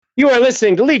You are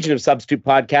listening to Legion of Substitute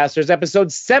Podcasters,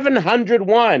 episode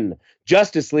 701,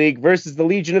 Justice League versus the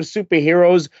Legion of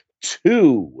Superheroes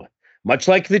 2. Much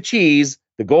like the cheese,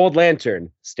 the Gold Lantern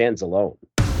stands alone.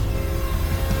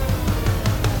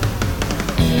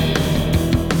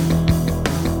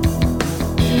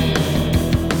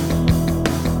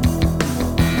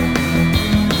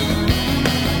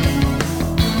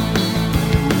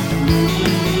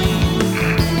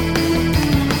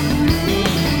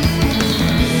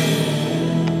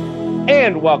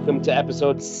 And welcome to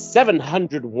episode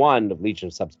 701 of Legion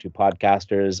of Substitute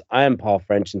Podcasters. I am Paul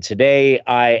French, and today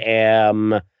I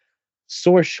am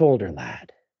sore shoulder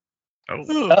lad.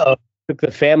 Oh. Took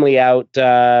the family out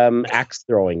axe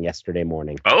throwing yesterday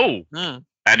morning. Oh,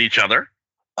 at each other?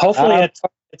 Hopefully at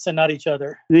targets and not each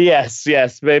other. Yes.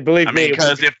 Believe me.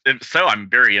 Because if so, I'm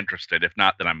very interested. If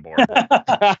not, then I'm bored.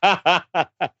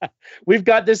 We've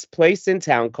got this place in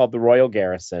town called the Royal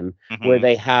Garrison, where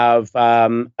they have.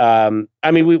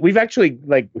 We've actually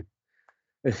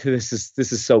this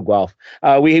is so Guelph.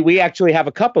 We actually have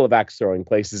a couple of axe throwing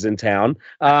places in town,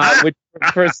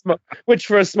 which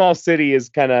for a small city is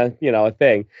kind of a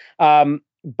thing.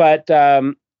 But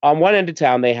on one end of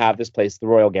town they have this place, the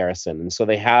Royal Garrison, and so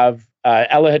they have.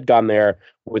 Ella had gone there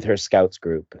with her scouts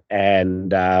group,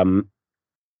 and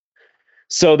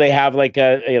so they have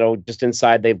just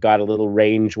inside they've got a little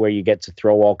range where you get to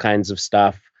throw all kinds of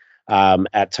stuff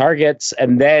at targets,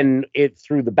 and then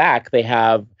through the back they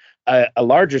have a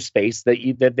larger space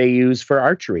that they use for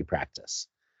archery practice,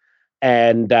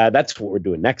 and that's what we're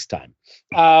doing next time.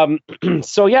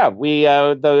 So yeah, we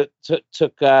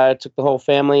took the whole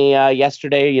family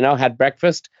yesterday. Had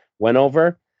breakfast, went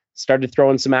over. Started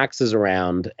throwing some axes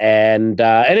around, and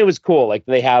it was cool. Like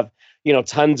they have,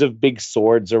 tons of big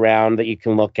swords around that you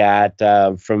can look at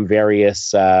from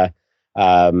various, here's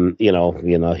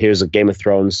a Game of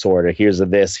Thrones sword, or here's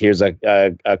here's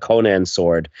a Conan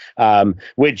sword,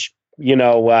 which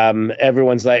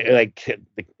everyone's like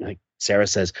Sarah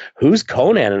says, "Who's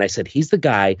Conan?" And I said, "He's the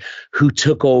guy who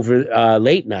took over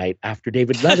late night after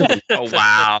David Letterman." Oh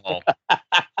wow.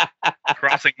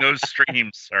 Crossing those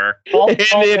streams, sir.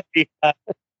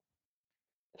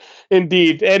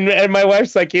 Indeed. And my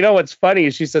wife's like, what's funny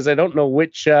is she says, I don't know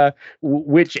which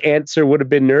answer would have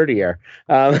been nerdier.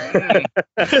 I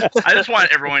just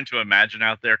want everyone to imagine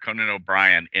out there Conan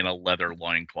O'Brien in a leather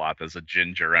loincloth as a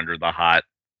ginger under the hot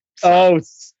sun. Oh,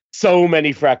 so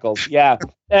many freckles. Yeah.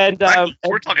 And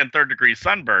we're talking third-degree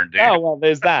sunburn, dude. Oh, well,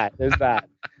 there's that.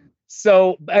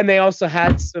 So, and they also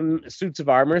had some suits of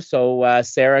armor. So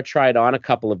Sarah tried on a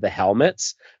couple of the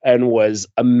helmets and was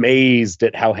amazed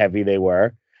at how heavy they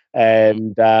were.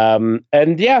 And then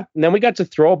we got to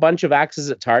throw a bunch of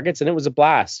axes at targets, and it was a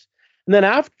blast. And then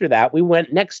after that, we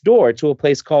went next door to a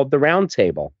place called the Round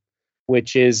Table,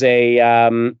 which is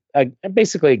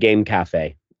basically a game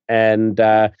cafe. And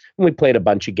we played a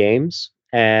bunch of games,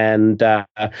 and a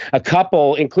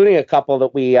couple, including a couple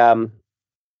that we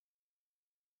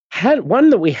had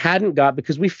one that we hadn't got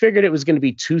because we figured it was going to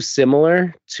be too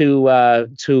similar to a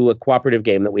cooperative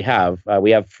game that we have.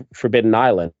 We have Forbidden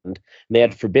Island, and they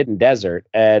had Forbidden Desert,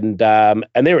 and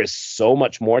there is so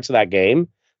much more to that game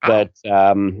that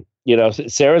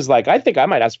Sarah's like, I think I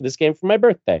might ask for this game for my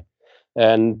birthday,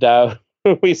 and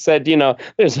we said,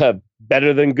 there's a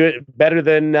better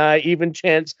than even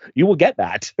chance you will get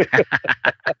that.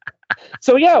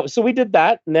 So we did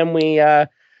that, and then we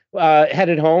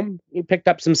headed home. We picked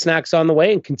up some snacks on the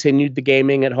way and continued the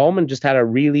gaming at home, and just had a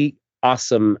really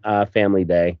awesome family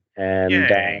day. And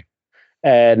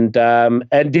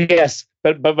yes,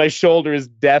 but my shoulder is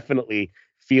definitely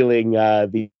feeling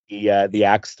the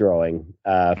axe throwing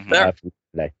from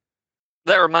today.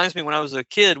 That reminds me, when I was a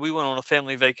kid, we went on a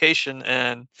family vacation,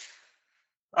 and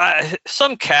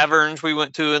some caverns we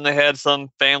went to, and they had some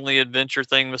family adventure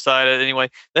thing beside it. Anyway,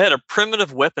 they had a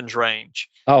primitive weapons range.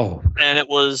 Oh. And it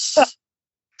was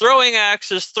throwing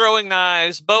axes, throwing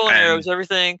knives, bow and arrows,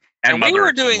 everything. And we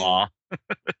were doing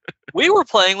we were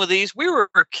playing with these. We were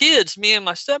kids, me and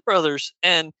my stepbrothers,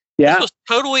 and this was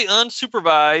totally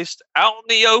unsupervised, out in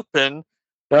the open.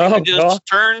 You could just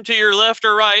turn to your left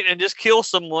or right and just kill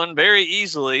someone very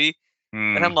easily.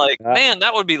 And I'm like, man,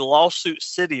 that would be lawsuit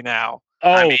city now.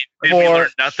 Oh, did we learn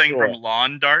nothing from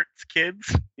lawn darts,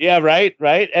 kids? Yeah, right.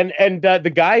 And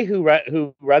the guy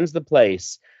who runs the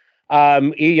place,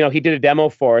 he did a demo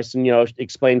for us, and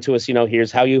explained to us,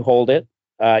 here's how you hold it.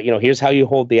 Here's how you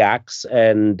hold the axe,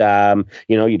 and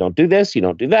you don't do this, you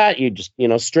don't do that, you just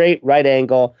straight right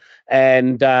angle,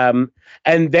 and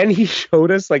then he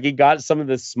showed us, he got some of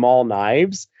the small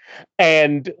knives,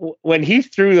 and when he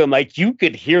threw them, you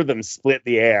could hear them split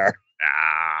the air.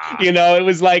 You know, it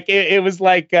was like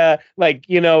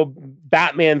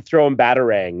Batman throwing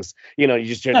batarangs. You know, you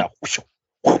just hear that whoosh,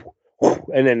 whoosh, whoosh,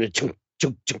 and then the chunk,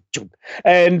 chunk, chunk, chunk.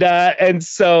 And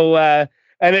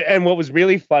what was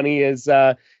really funny is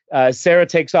Sarah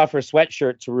takes off her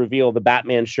sweatshirt to reveal the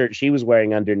Batman shirt she was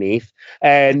wearing underneath,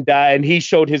 and he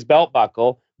showed his belt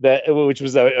buckle, which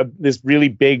was this really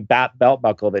big bat belt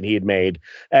buckle that he had made,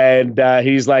 and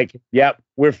he's like, "Yep,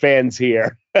 we're fans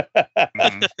here."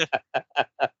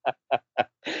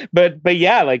 But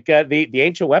yeah, like the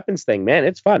Ancient Weapons thing, man,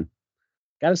 it's fun.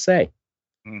 Gotta say.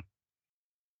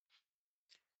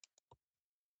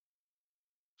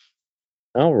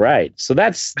 All right, so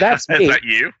that's me. Is that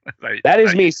you? That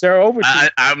is me, sir. Over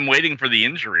to I'm waiting for the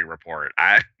injury report.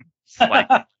 Like,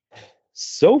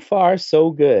 so far,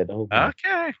 so good.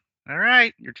 Okay, all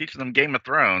right. You're teaching them Game of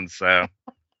Thrones, so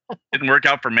didn't work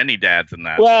out for many dads in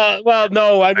that. Well,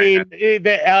 no. I mean,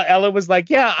 Ella was like,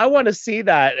 "Yeah, I want to see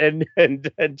that," and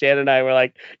Jan and I were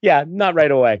like, "Yeah, not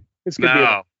right away. It's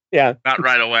gonna be not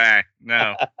right away.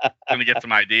 No, gonna get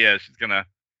some ideas. She's gonna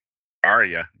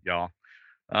you, y'all.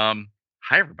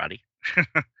 Hi, everybody.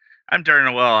 I'm Darren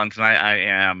Noel, and tonight I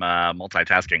am a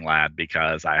multitasking lad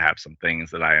because I have some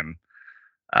things that I am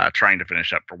trying to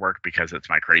finish up for work because it's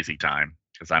my crazy time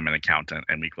because I'm an accountant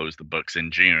and we close the books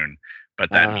in June. But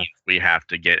that means we have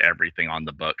to get everything on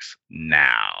the books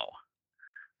now.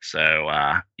 So,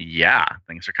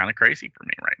 things are kind of crazy for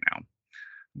me right now.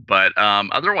 But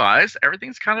otherwise,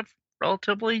 everything's kind of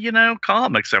relatively,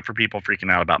 calm, except for people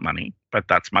freaking out about money. But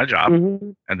that's my job.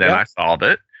 Mm-hmm. And then I solve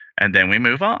it. And then we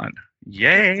move on.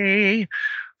 Yay!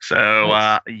 So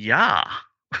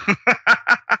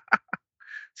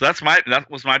so that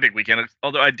was my big weekend.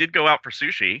 Although I did go out for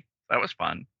sushi, that was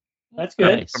fun. That's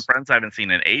good. Some friends I haven't seen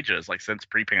in ages, like since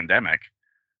pre-pandemic.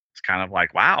 It's kind of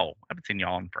like, wow, I haven't seen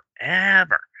y'all in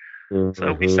forever. Mm-hmm.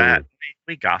 So we sat,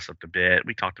 we gossiped a bit,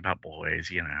 we talked about boys,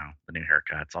 the new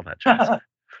haircuts, all that jazz.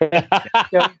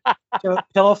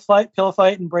 Pillow fight,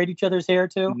 and braid each other's hair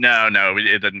too. No,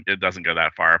 it doesn't go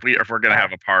that far. If we're gonna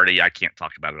have a party, I can't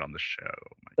talk about it on the show.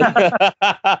 There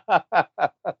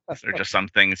are just some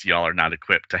things y'all are not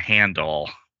equipped to handle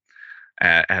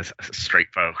as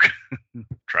straight folk.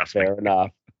 Trust me. Fair enough.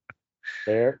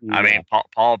 I mean,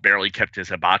 Paul barely kept his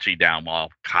hibachi down while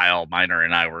Kyle Miner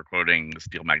and I were quoting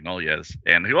Steel Magnolias.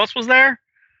 And who else was there?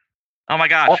 Oh my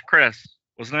gosh, Chris,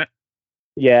 wasn't it?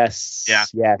 Yes. Yeah.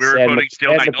 Yes. We were quoting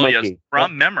Steel Magnolias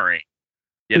from memory.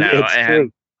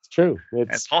 It's true.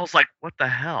 And Paul's like, "What the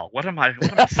hell? What am I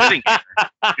sitting here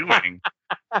doing?"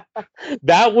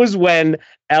 That was when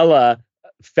Ella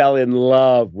fell in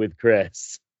love with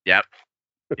Chris. Yep.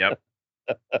 She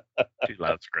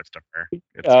loves Christopher.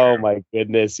 My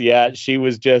goodness. Yeah, she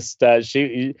was just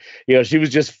she was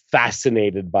just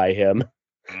fascinated by him.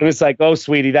 It was like, "Oh,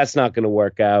 sweetie, that's not going to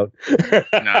work out."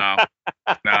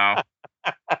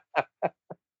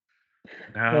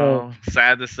 No.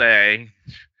 Sad to say,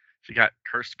 she got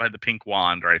cursed by the pink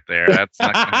wand right there. That's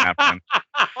not going to happen.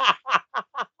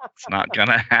 It's not going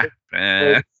to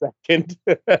happen. Second.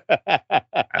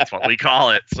 That's what we call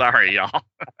it. Sorry, y'all.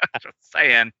 Just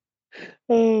saying.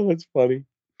 Oh, that's funny.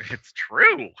 It's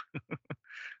true.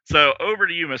 So over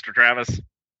to you, Mr. Travis.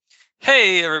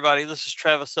 Hey, everybody. This is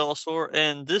Travis Elasaur,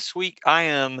 and this week I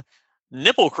am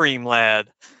Nipple Cream Lad.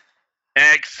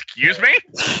 Excuse me?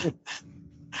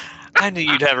 I knew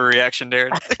you'd have a reaction,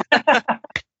 Darren.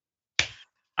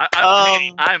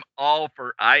 I'm all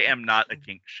for. I am not a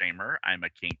kink shamer. I'm a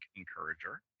kink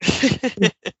encourager.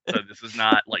 So this is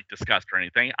not like disgust or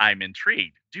anything. I'm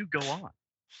intrigued. Do go on.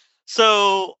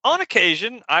 So on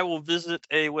occasion, I will visit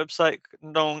a website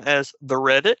known as the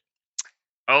Reddit.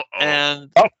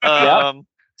 And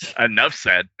enough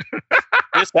said.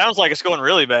 It sounds like it's going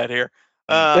really bad here.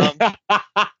 But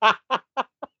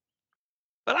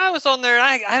I was on there,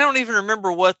 and I don't even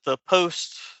remember what the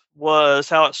post was,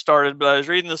 how it started, but I was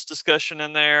reading this discussion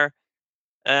in there,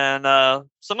 and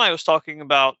somebody was talking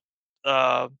about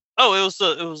it was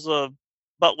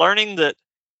about learning that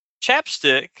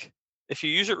chapstick, if you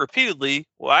use it repeatedly,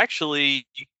 will actually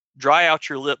dry out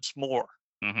your lips more.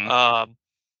 Mm-hmm.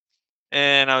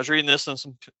 And I was reading this, and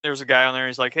there was a guy on there.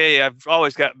 He's like, "Hey, I've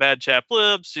always got bad chapped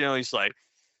lips." He's like,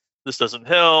 "This doesn't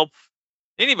help."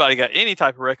 Anybody got any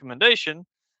type of recommendation?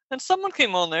 And someone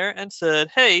came on there and said,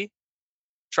 "Hey,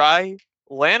 try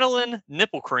lanolin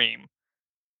nipple cream."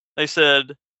 They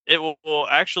said it will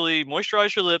actually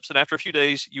moisturize your lips, and after a few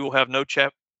days, you will have no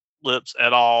chapped lips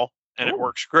at all, and it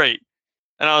works great.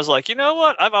 And I was like, you know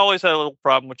what? I've always had a little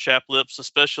problem with chapped lips,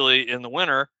 especially in the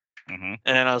winter. Mm-hmm.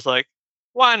 And I was like,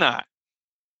 why not?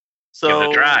 So give it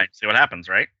a try. See what happens,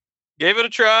 right? Gave it a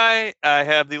try. I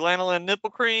have the lanolin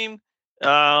nipple cream.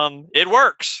 It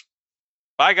works.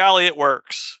 By golly, it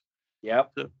works.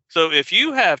 Yep. So if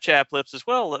you have chapped lips as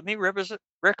well, let me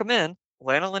recommend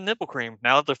Lanolin Nipple Cream,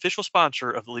 now the official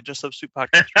sponsor of the Legion Substitute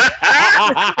podcast.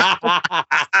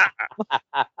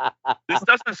 This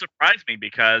doesn't surprise me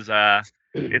because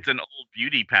it's an old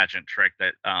beauty pageant trick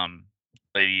that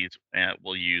ladies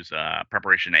will use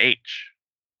Preparation H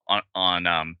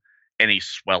on any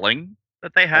swelling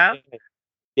that they have.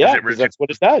 Yeah, because that's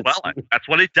what it does. That's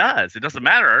what it does. It doesn't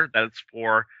matter that it's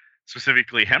for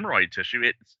specifically hemorrhoid tissue.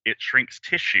 It shrinks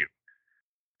tissue.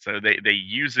 So they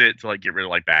use it to like get rid of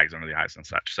like bags under the eyes and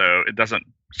such. So it doesn't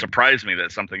surprise me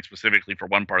that something specifically for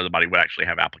one part of the body would actually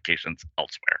have applications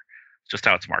elsewhere. It's just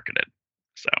how it's marketed.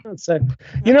 So it's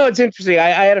interesting. I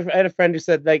had a friend who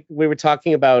said, like, we were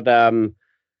talking about going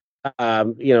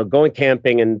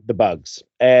camping and the bugs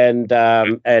and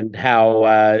how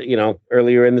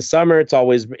earlier in the summer it's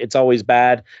always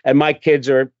bad, and my kids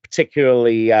are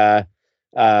particularly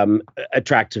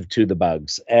attractive to the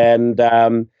bugs, and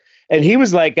he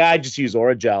was like, I just use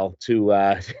Orajel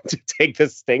to take the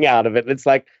sting out of it. And it's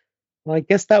like, well, I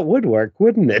guess that would work,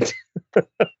 wouldn't it?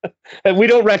 And we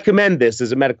don't recommend this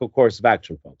as a medical course of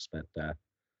action, folks.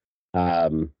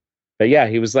 But yeah,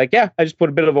 he was like, yeah, I just put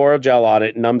a bit of Orajel on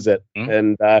it, numbs it.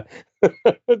 And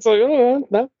it's like, oh,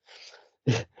 no.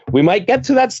 We might get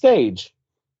to that stage.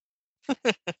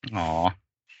 Aw.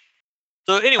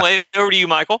 So anyway, over to you,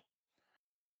 Michael.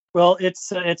 Well,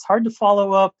 it's hard to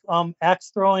follow up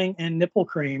axe throwing and nipple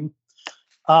cream.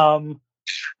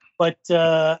 But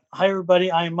hi,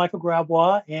 everybody. I'm Michael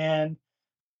Grabois. And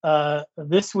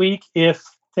this week, if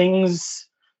things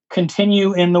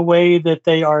continue in the way that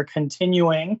they are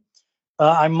continuing,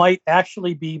 I might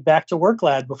actually be back to work,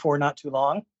 lad, before not too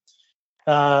long.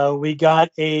 We got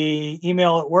a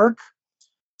email at work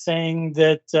saying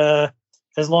that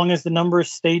as long as the numbers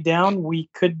stay down, we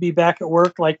could be back at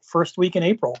work like first week in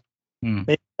April,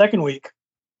 maybe second week,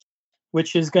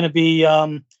 which is going to be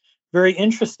very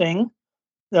interesting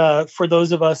for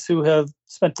those of us who have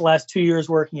spent the last 2 years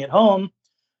working at home.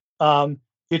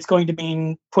 It's going to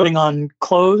mean putting on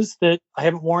clothes that I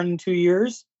haven't worn in 2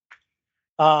 years.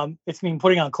 It's mean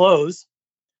putting on clothes.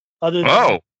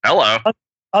 Hello.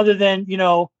 Other than,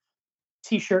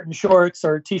 t-shirt and shorts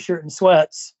or t-shirt and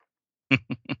sweats.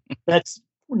 That's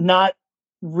not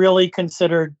really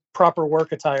considered proper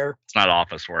work attire. It's not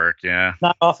office work, yeah.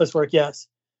 Not office work, yes.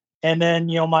 And then,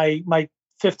 my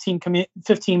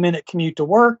 15-minute commute to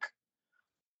work.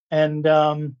 And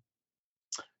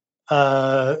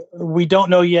we don't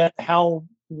know yet how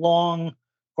long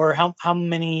or how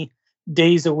many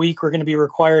days a week we're going to be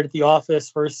required at the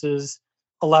office versus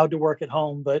allowed to work at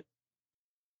home. But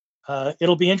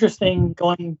it'll be interesting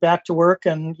going back to work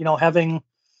and, having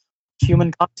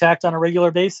human contact on a regular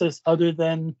basis other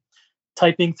than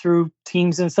typing through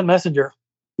Teams Instant Messenger.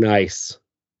 Nice.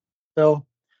 So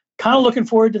kind of looking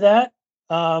forward to that.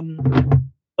 Kind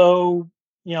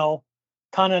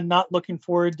of not looking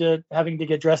forward to having to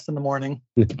get dressed in the morning.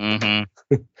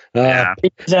 Mm-hmm. Yeah.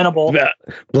 Presentable.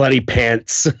 Bloody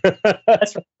pants.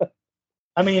 That's right.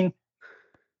 I mean,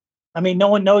 no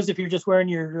one knows if you're just wearing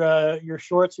your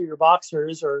shorts or your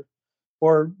boxers or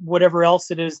whatever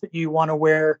else it is that you want to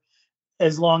wear,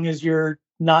 as long as you're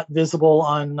not visible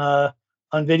on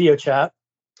video chat.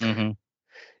 Mm-hmm.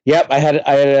 Yep, I had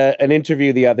an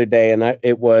interview the other day, and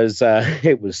it was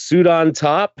suit on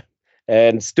top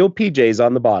and still PJs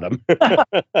on the bottom.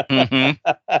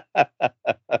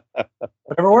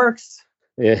 Whatever works.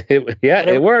 Yeah,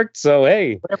 it worked. So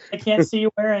hey, whatever I can't see you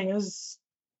wearing is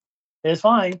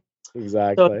fine.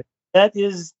 Exactly. So that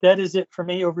is it for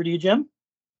me. Over to you, Jim.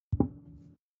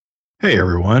 Hey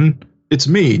everyone, it's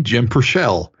me, Jim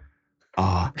Purcell.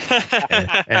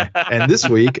 And this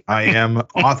week I am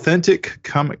authentic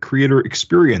comic creator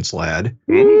experience lad.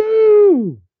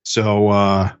 Woo!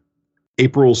 So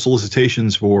April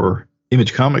solicitations for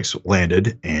Image Comics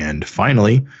landed, and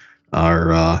finally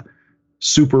our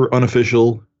super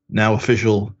unofficial, now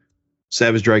official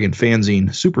Savage Dragon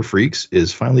fanzine Super Freaks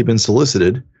is finally been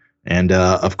solicited. And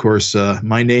of course,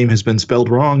 my name has been spelled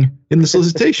wrong in the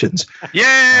solicitations.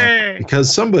 Yay!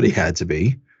 Because somebody had to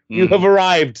be. You have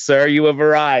arrived, sir. You have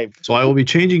arrived. So I will be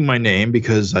changing my name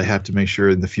because I have to make sure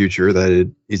in the future that it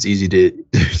is easy to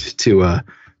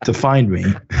find me.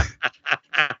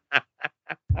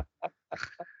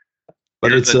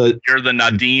 But you're it's you're the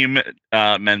Nadim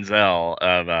Menzel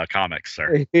of comics,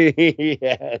 sir.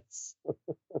 Yes.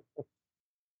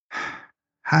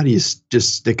 How do you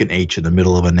just stick an H in the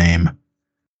middle of a name?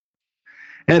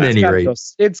 At any rate,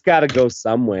 it's got to go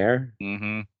somewhere.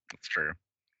 Mm-hmm. That's true.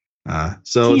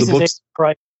 So Jesus the books.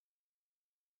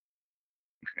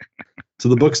 So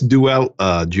the books due out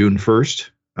June 1st.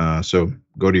 So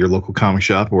go to your local comic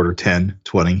shop, order 10,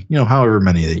 20, however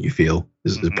many that you feel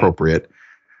is appropriate.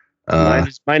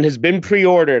 Mine has been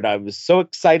pre-ordered. I was so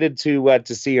excited to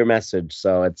see your message.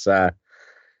 So it's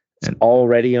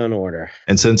already on order.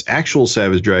 And since actual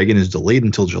Savage Dragon is delayed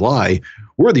until July,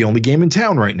 we're the only game in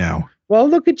town right now. Well,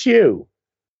 look at you.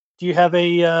 Do you have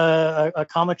a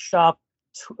comic shop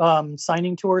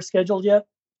signing tour scheduled yet?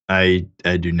 I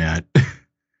do not.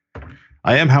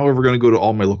 I am, however, going to go to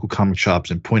all my local comic shops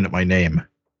and point at my name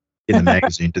in the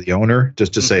magazine to the owner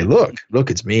just to say, look,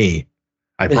 it's me.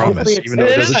 I promise. Even though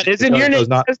it isn't your name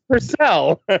just for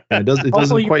sale. It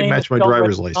doesn't quite match my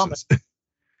driver's license.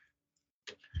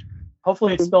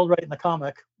 Hopefully it's spelled right in the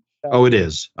comic. Oh, it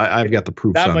is. I've got the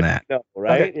proofs on that.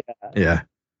 Right? Okay. Yeah.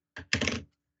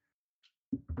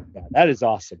 Yeah, that is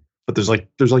awesome. But there's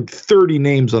like 30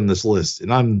 names on this list,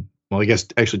 and I guess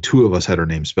actually 2 of us had our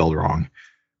names spelled wrong.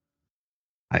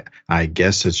 I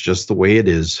guess it's just the way it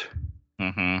is.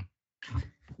 Mm-hmm.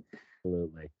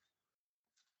 Absolutely.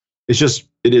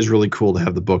 It is really cool to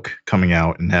have the book coming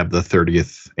out and have the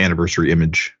 30th anniversary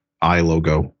Image eye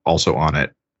logo also on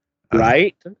it.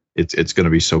 Right? It's going to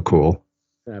be so cool.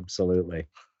 Absolutely.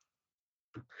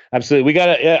 We got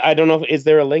to. I don't know. Is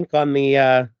there a link on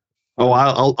the?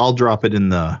 I'll drop it in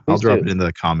the. I'll drop it in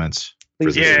the comments.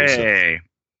 Yay!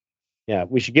 Yeah,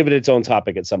 we should give it its own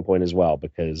topic at some point as well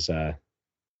because.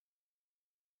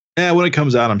 When it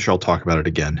comes out, I'm sure I'll talk about it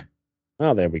again.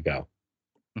 Oh, there we go.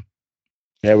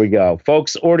 There we go,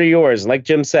 folks. Order yours, like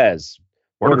Jim says.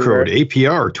 Order code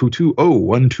APR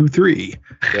 220123.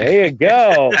 There you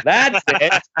go. That's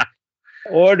it.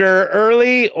 Order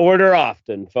early, order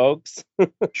often, folks.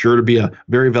 Sure to be a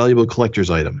very valuable collector's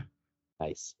item.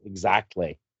 Nice.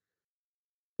 Exactly.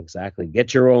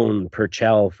 Get your own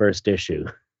Purchell first issue.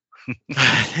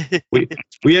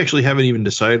 we actually haven't even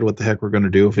decided what the heck we're going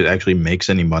to do if it actually makes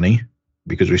any money,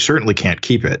 because we certainly can't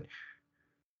keep it.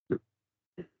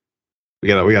 We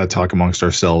got to talk amongst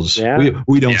ourselves. Yeah.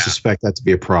 We don't suspect that to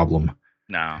be a problem.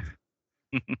 No.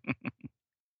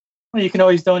 Well, you can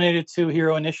always donate it to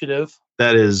Hero Initiative.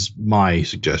 That is my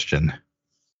suggestion.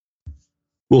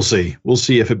 We'll see. We'll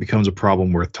see if it becomes a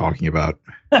problem worth talking about.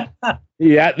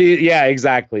 Yeah,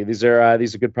 exactly. These are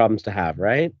good problems to have,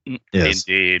 right? Yes.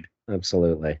 Indeed.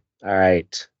 Absolutely. All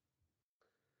right.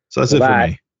 So that's it for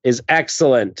me. Is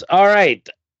excellent. All right.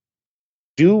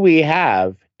 Do we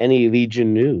have any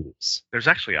Legion news? There's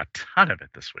actually a ton of it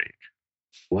this week.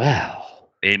 Wow.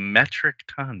 A metric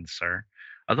ton, sir.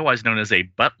 Otherwise known as a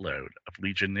buttload of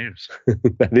Legion news.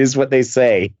 That is what they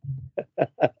say.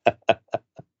 All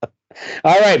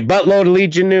right, buttload of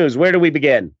Legion news. Where do we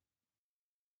begin?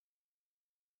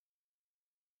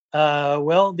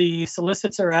 Well, the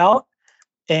solicits are out,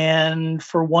 and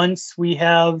for once we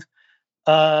have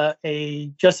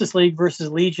a Justice League versus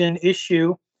Legion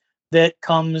issue that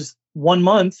comes 1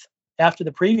 month after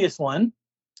the previous one.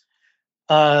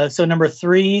 So number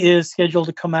 3 is scheduled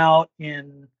to come out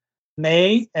in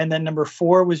May, and then number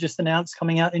 4 was just announced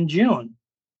coming out in June.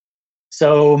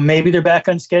 So maybe they're back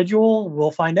on schedule.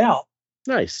 We'll find out.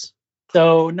 Nice.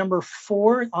 So number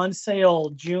 4 on sale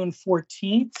June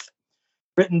 14th.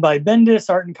 Written by Bendis,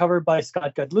 art and cover by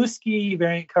Scott Godlewski,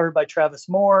 variant covered by Travis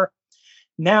Moore.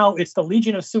 Now it's the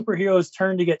Legion of Superheroes'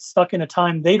 turn to get stuck in a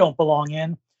time they don't belong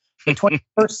in, the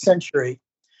 21st century,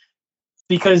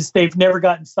 because they've never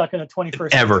gotten stuck in a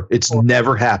 21st ever. Century it's before.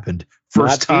 Never happened.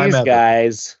 First Not time these ever.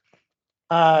 Guys.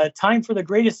 Time for the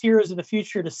greatest heroes of the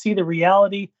future to see the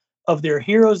reality of their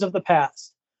heroes of the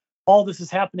past. All this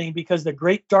is happening because the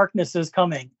great darkness is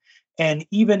coming, and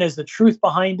even as the truth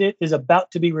behind it is about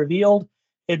to be revealed,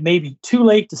 it may be too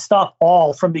late to stop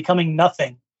all from becoming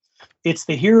nothing. It's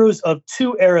the heroes of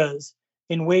 2 eras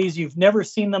in ways you've never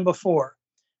seen them before,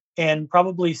 and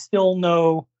probably still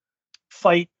no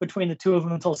fight between the 2 of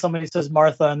them until somebody says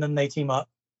Martha and then they team up.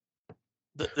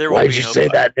 Why did you say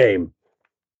that name?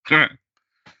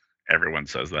 Everyone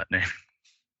says that name.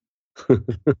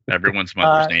 Everyone's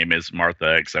mother's name is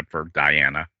Martha except for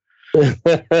Diana.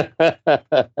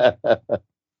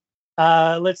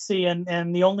 Let's see,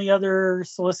 and the only other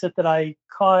solicit that I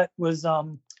caught was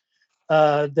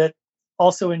that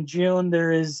also in June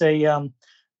there is a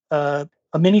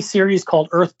mini series called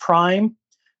Earth Prime,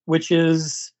 which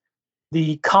is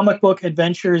the comic book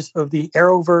adventures of the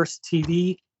Arrowverse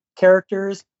TV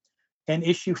characters, and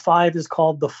issue 5 is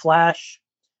called The Flash,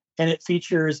 and it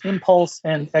features Impulse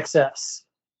and XS.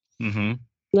 Mm-hmm.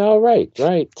 No, right.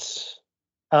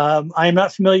 I am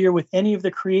not familiar with any of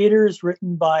the creators.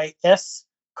 Written by S.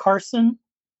 Carson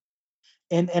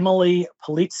and Emily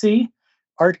Polizzi.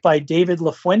 Art by David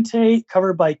LaFuente.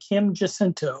 Cover by Kim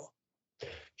Jacinto.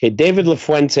 Okay, David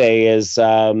LaFuente is,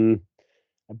 I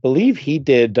believe he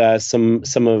did some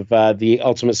of the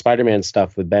Ultimate Spider-Man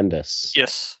stuff with Bendis.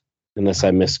 Yes. Unless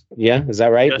I miss, yeah, is that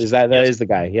right? Yes. Is that is the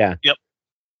guy? Yeah. Yep.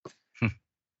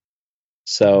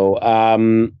 So,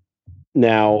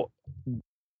 now,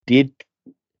 did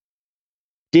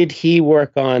he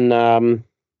work on?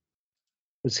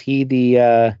 Was he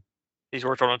the? He's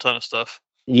worked on a ton of stuff.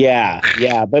 Yeah,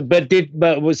 but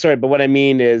what I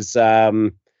mean is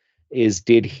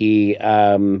did he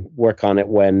work on it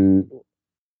when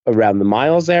around the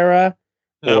Miles era,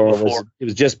 No, or before. it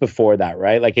was just before that,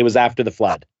 right? Like it was after the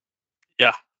flood.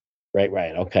 Yeah. Right.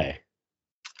 Okay.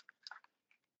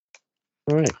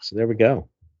 All right. So there we go.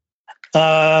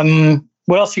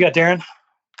 What else you got, Darren?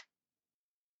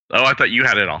 Oh, I thought you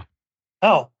had it all.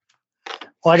 Oh,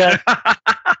 well, I got.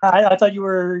 I thought you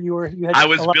had. I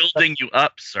was building you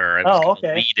up, sir. It was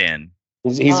okay. Lead in.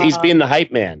 He's being the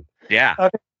hype man. Yeah.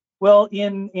 Okay. Well,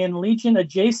 in Legion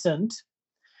Adjacent,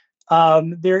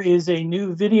 there is a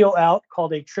new video out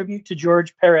called A Tribute to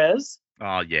George Perez.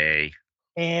 Oh, yay.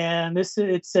 And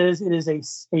it says it is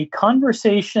a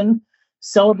conversation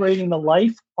celebrating the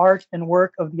life, art, and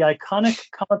work of the iconic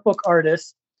comic book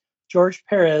artist, George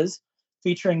Perez,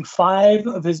 featuring 5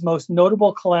 of his most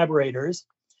notable collaborators.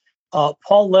 Paul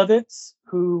Levitz,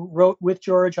 who wrote with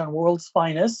George on World's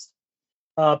Finest,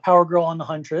 Power Girl and the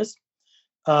Huntress.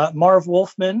 Marv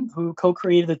Wolfman, who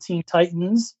co-created the Teen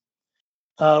Titans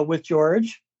with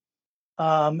George.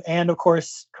 And, of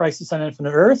course, Crisis on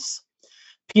Infinite Earths.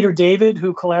 Peter David,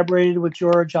 who collaborated with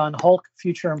George on Hulk,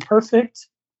 Future Imperfect,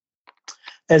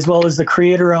 as well as the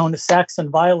creator-owned Saxon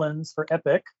Violins for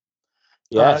Epic.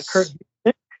 Yes. Kurt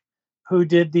Busiek, who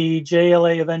did the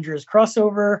JLA Avengers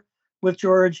crossover with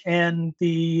George and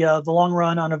the long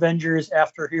run on Avengers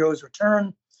after Heroes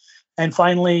Return. And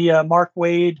finally, Mark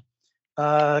Waid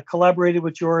collaborated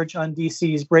with George on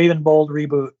DC's Brave and Bold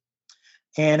reboot.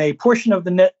 And a portion of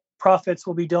the net profits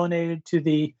will be donated to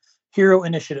the Hero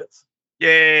Initiative.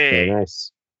 Yay. Very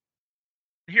nice.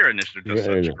 The Hero Initiative does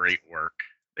such great work.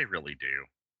 They really do.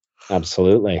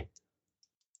 Absolutely.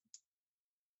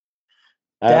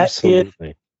 That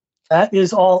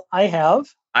is all I have.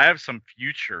 I have some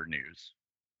future news.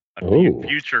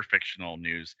 Future fictional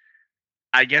news.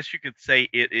 I guess you could say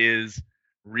it is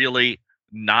really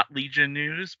not Legion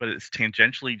news, but it's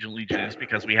tangentially Legion news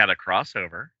because we had a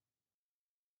crossover.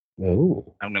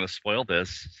 Oh. I'm going to spoil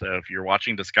this. So if you're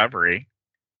watching Discovery,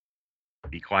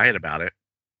 be quiet about it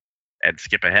and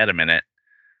skip ahead a minute.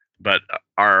 But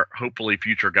our hopefully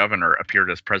future governor appeared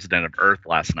as president of Earth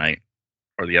last night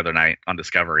or the other night on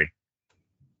Discovery.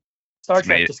 Star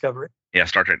Trek Discovery. Yeah,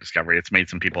 Star Trek Discovery. It's made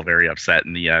some people very upset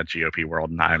in the GOP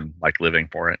world, and I'm like living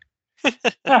for it.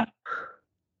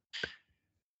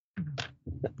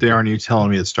 Darren, you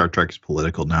telling me that Star Trek is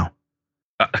political now?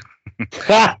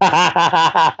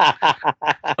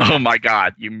 Oh my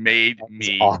God, you made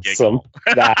me awesome.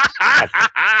 Giggle.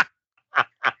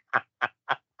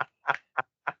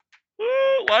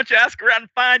 Why don't you ask around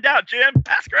and find out, Jim?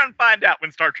 Ask around and find out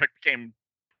when Star Trek became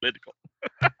political.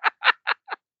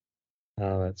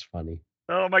 Oh, that's funny.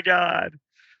 Oh my God.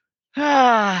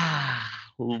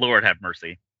 Lord have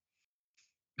mercy.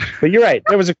 But you're right.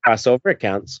 There was a crossover. It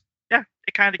counts. Yeah,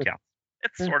 it kind of counts.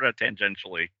 It's sort of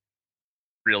tangentially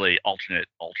really alternate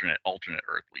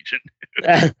Earth Legion.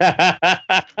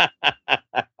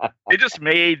 It just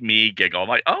made me giggle. I'm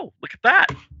like, oh, look at that.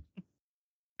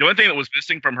 The only thing that was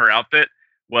missing from her outfit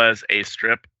was a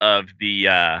strip of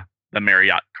the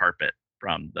Marriott carpet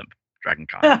from the Dragon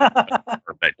Con.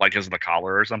 Like as the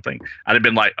collar or something. I'd have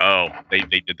been like, oh, they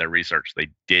did their research. They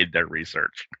did their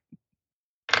research.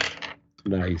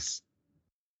 Nice.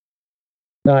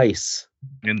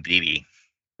 Indeedy.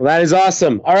 Well, that is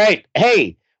awesome. All right.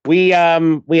 Hey, we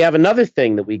have another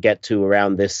thing that we get to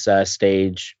around this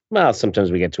stage. Well,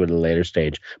 sometimes we get to it at a later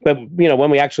stage, but when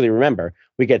we actually remember,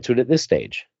 we get to it at this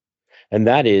stage, and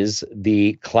that is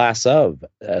the class of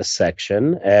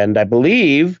section. And I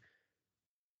believe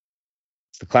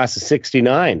it's the class of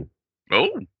 '69. Oh,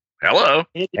 hello.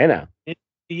 Anna.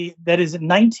 That is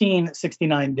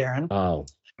 1969, Darren. Oh.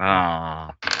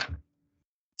 Ah.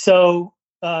 So,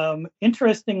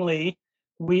 interestingly,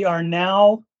 we are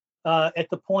now at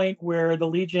the point where the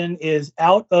Legion is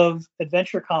out of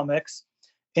Adventure Comics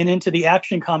and into the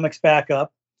Action Comics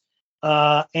backup.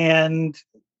 And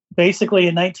basically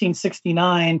in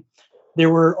 1969, there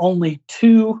were only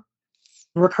 2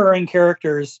 recurring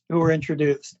characters who were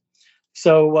introduced.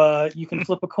 So you can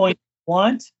flip a coin if you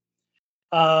want.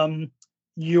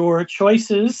 Your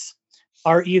choices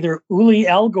are either Uli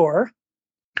Al Gore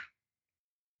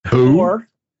Who? or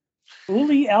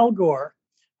Uli Al Gore,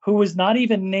 who was not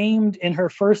even named in her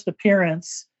first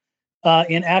appearance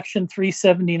in Action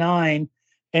 379,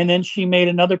 and then she made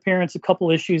another appearance a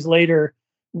couple issues later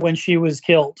when she was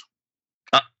killed.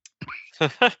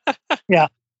 Yeah.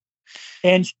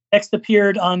 And she next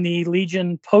appeared on the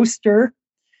Legion poster,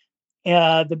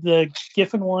 the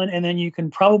Giffen one, and then you can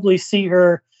probably see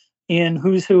her in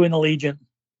Who's Who in the Legion.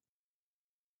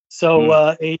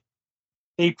 So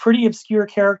a pretty obscure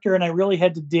character, and I really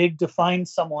had to dig to find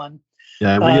someone.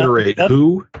 Yeah, reiterate,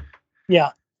 who?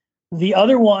 Yeah. The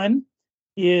other one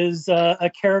is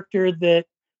a character that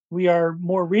we are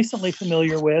more recently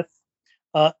familiar with,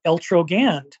 Eltro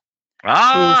Gand.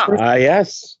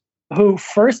 Yes. Who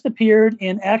first appeared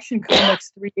in Action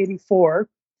Comics 384,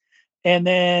 and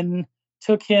then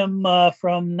took him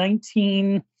from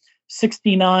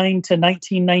 1969 to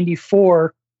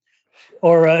 1994,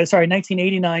 or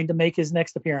 1989 to make his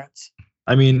next appearance.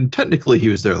 I mean, technically he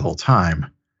was there the whole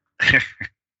time. I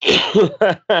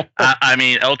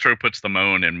mean, Eltro puts the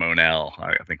moan in Monel.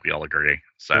 I think we all agree.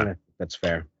 So yeah, that's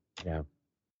fair. Yeah.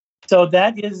 So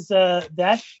that is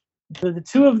that. The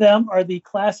two of them are the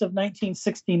class of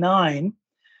 1969,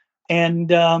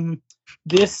 and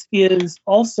this is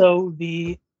also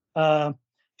the.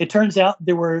 It turns out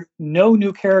there were no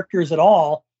new characters at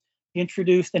all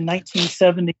introduced in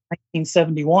 1970,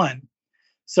 1971.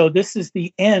 So this is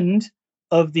the end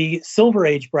of the Silver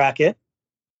Age bracket,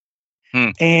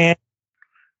 and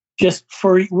just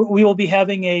we will be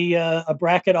having a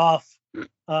bracket off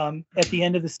at the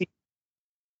end of the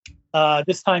season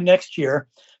this time next year.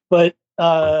 But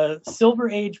Silver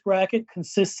Age bracket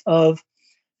consists of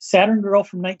Saturn Girl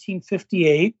from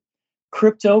 1958,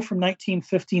 Crypto from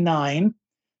 1959,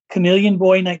 Chameleon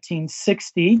Boy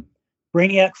 1960,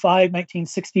 Brainiac 5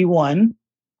 1961,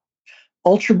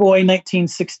 Ultra Boy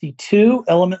 1962,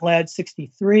 Element Lad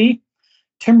 63,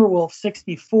 Timberwolf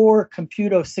 64,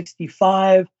 Computo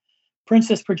 65,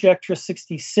 Princess Projectress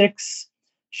 66,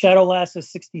 Shadow Lass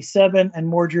is 67, and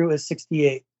Mordru is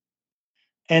 68.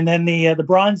 And then the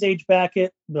Bronze Age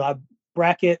bracket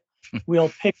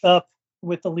we'll pick up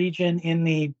with the Legion in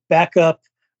the backup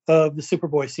of the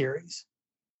Superboy series.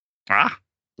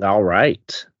 All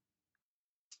right.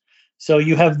 So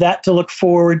you have that to look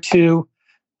forward to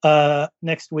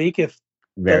next week. If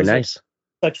very nice,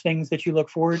 such things that you look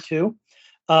forward to.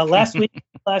 Last week,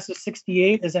 class of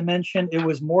 68, as I mentioned, it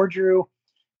was Mordru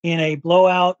in a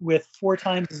blowout with 4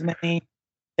 times as many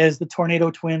as the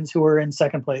Tornado Twins, who were in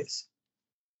second place.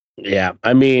 Yeah,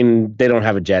 I mean, they don't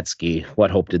have a jet ski. What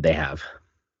hope did they have?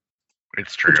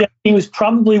 It's true. The jet ski was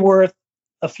probably worth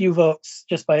a few votes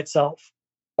just by itself.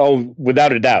 Oh,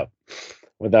 without a doubt.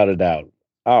 Without a doubt.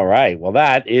 All right. Well,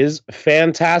 that is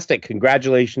fantastic.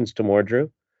 Congratulations to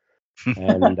Mordru.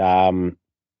 And, I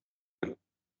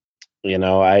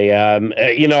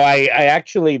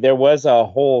actually, there was a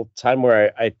whole time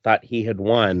where I thought he had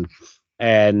won.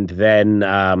 And then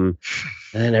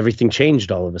everything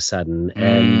changed all of a sudden,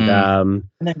 and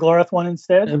then Glorith won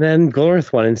instead. And then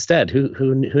Glorith won instead.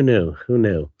 Who knew? Who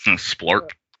knew? Splorp.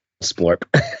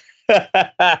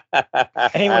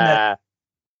 Hey,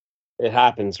 it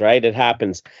happens, right? It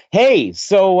happens. Hey,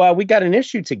 so we got an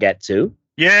issue to get to.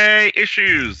 Yay,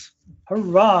 issues!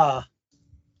 Hurrah!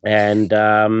 And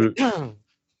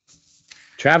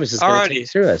Travis is going to take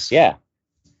us through this. Yeah.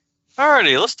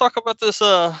 Alrighty, let's talk about this.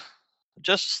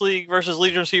 Justice League versus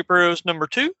Legion of Superheroes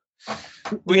 #2.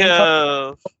 We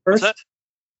have first.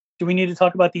 Do we need to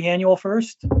talk about the annual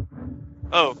first?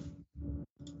 Oh,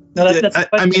 no,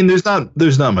 I mean, there's not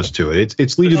much to it.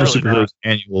 It's Legion of Superheroes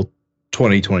annual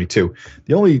 2022.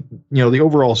 The only the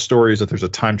overall story is that there's a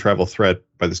time travel threat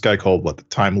by this guy called the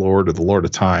Time Lord or the Lord of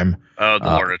Time. Oh, the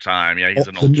Lord of Time. Yeah, he's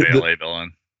an old JLA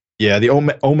villain. Yeah, the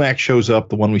OMAC shows up,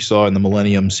 the one we saw in the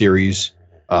Millennium series.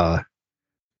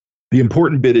 The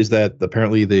important bit is that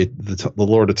apparently the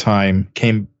Lord of Time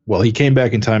came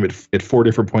back in time at 4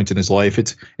 different points in his life.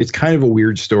 It's kind of a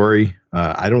weird story.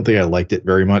 I don't think I liked it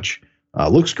very much.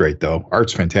 Looks great though.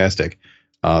 Art's fantastic.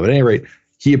 But at any rate,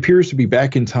 he appears to be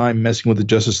back in time messing with the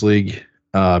Justice League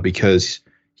because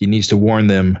he needs to warn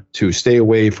them to stay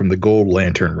away from the Gold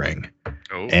Lantern ring.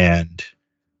 Oh. And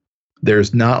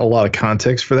there's not a lot of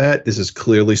context for that. This is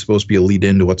clearly supposed to be a lead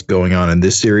into what's going on in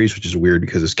this series, which is weird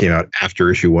because this came out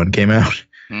after issue 1 came out.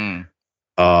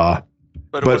 But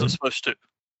it wasn't supposed to.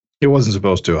 It wasn't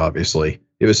supposed to, obviously.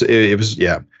 It was,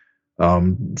 yeah.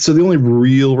 So the only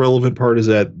real relevant part is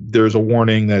that there's a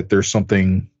warning that there's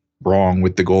something wrong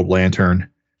with the Gold Lantern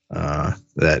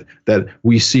that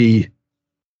we see.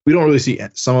 We don't really see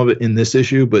some of it in this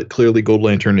issue, but clearly Gold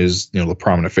Lantern is, the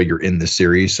prominent figure in this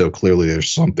series. So clearly there's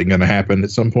something going to happen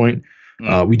at some point.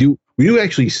 We do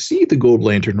actually see the Gold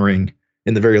Lantern ring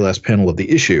in the very last panel of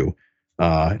the issue,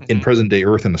 in present day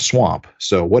Earth in a swamp.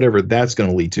 So whatever that's going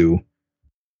to lead to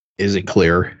isn't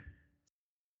clear.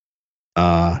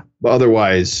 But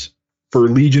otherwise, for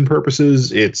Legion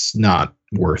purposes, it's not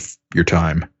worth your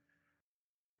time.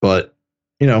 But,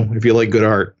 if you like good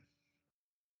art,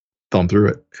 thumb through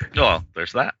it. Oh,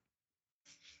 there's that.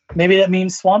 Maybe that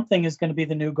means Swamp Thing is going to be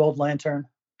the new Gold Lantern.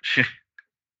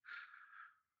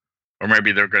 Or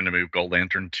maybe they're going to move Gold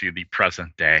Lantern to the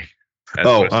present day as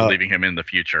opposed to leaving him in the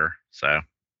future. So,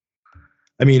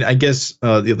 I mean, I guess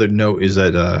the other note is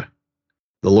that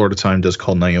the Lord of Time does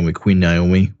call Naomi Queen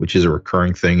Naomi, which is a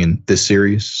recurring thing in this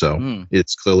series. So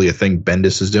it's clearly a thing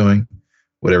Bendis is doing,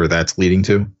 whatever that's leading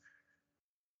to.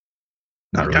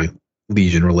 Not really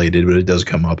Legion related, but it does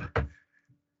come up.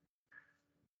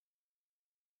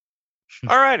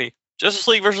 Alrighty. Justice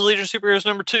League versus Legion Superheroes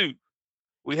number 2.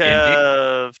 We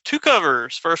have 2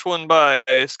 covers. First one by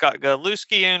Scott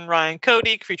Godlewski and Ryan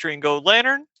Cody featuring Gold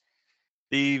Lantern.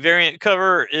 The variant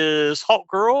cover is Hawk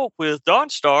Girl with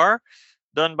Dawnstar,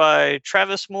 done by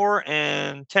Travis Moore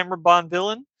and Tamara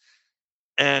Bonvillain.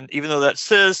 And even though that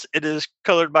says it is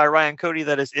colored by Ryan Cody,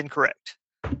 that is incorrect.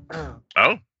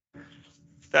 Oh.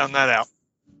 Found that out.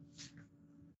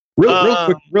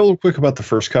 Real quick about the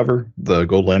first cover, the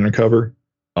Gold Lantern cover.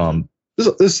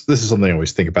 This is something I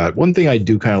always think about. One thing I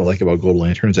do kind of like about Gold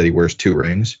Lantern is that he wears 2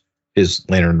 rings, his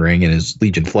Lantern ring and his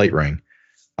Legion flight ring.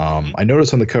 I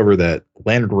noticed on the cover that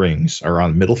Lantern rings are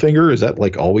on the middle finger. Is that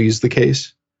like always the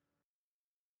case?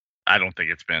 I don't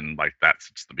think it's been like that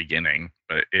since the beginning,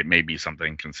 but it may be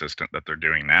something consistent that they're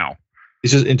doing now.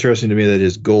 It's just interesting to me that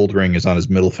his gold ring is on his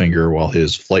middle finger while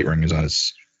his flight ring is on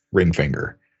his ring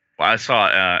finger. Well, I saw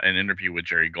an interview with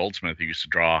Jerry Goldsmith, who used to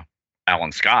draw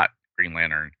Alan Scott, Green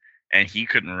Lantern, and he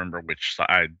couldn't remember which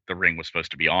side the ring was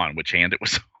supposed to be on, which hand it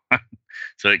was on.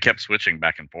 So it kept switching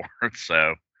back and forth.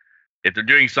 So if they're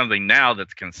doing something now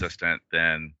that's consistent,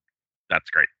 then that's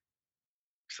great.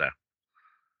 So,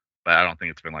 but I don't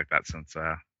think it's been like that since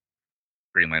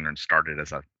Green Lantern started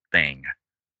as a thing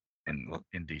in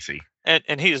DC.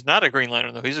 And he is not a Green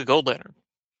Lantern, though. He's a Gold Lantern.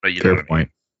 But you know what I mean.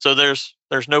 So there's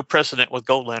no precedent with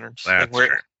Gold Lanterns. That's true.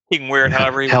 He can wear it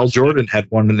however he Hal wants. Jordan had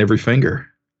one in every finger.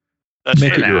 That's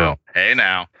Make true. it your own. Hey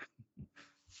now.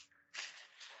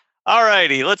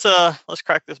 Alrighty, let's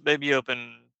crack this baby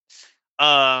open.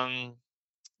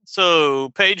 So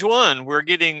page 1, we're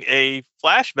getting a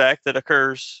flashback that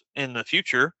occurs in the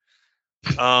future.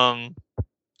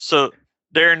 So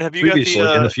Darren, have you Previously,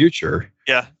 got in the future?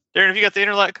 Yeah, Darren, have you got the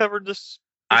Interlight covered this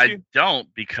issue? I don't,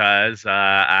 because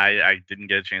I didn't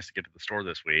get a chance to get to the store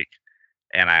this week,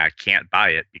 and I can't buy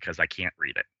it because I can't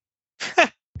read it.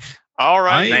 All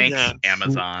right, thanks,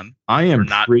 Amazon. I am for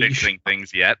not fixing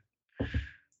things yet.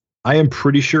 I am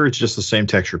pretty sure it's just the same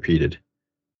text repeated.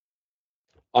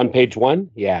 On page 1?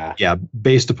 Yeah. Yeah,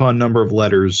 based upon number of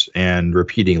letters and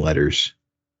repeating letters.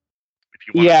 If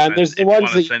you want there's the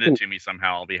ones that send it to me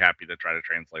somehow, I'll be happy to try to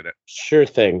translate it. Sure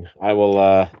thing. I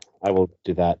will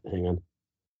do that. Hang on.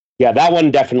 Yeah, that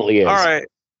one definitely is. All right.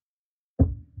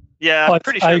 Yeah, I'm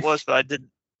pretty sure it was, but I did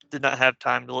not have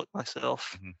time to look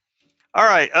myself. Mm-hmm. All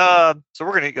right, so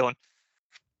we're going to get going.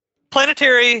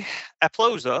 Planetary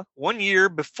Aploza, 1 year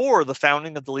before the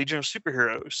founding of the Legion of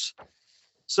Superheroes.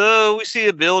 So we see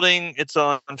a building. It's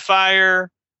on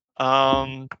fire.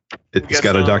 It's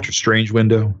got a Doctor Strange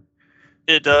window.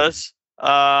 It does.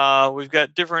 We've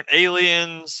got different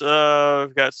aliens.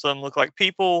 We've got some look like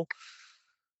people.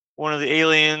 One of the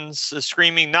aliens is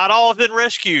screaming, "Not all have been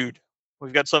rescued."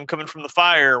 We've got some coming from the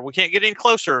fire. We can't get any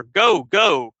closer. Go,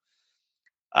 go.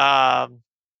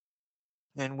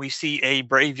 And we see a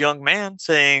brave young man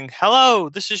saying, "Hello,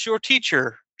 this is your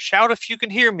teacher. Shout if you can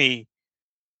hear me.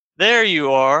 There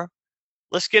you are.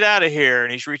 Let's get out of here."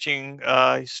 And he's reaching,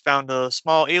 he's found a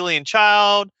small alien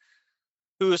child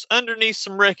who is underneath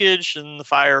some wreckage, and the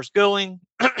fire's going.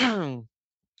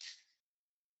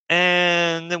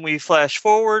 And then we flash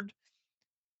forward.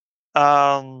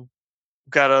 Got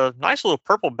a nice little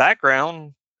purple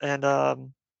background, and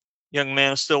young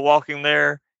man is still walking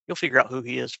there. You'll figure out who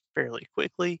he is fairly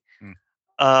quickly.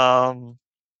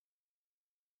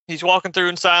 He's walking through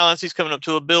in silence. He's coming up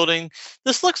to a building.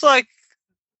 This looks like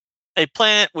a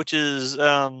planet which is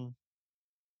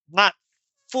not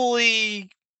fully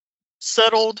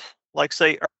settled, like,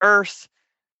 say, Earth.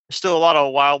 There's still a lot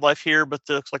of wildlife here, but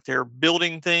it looks like they're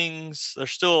building things.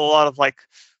 There's still a lot of, like,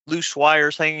 loose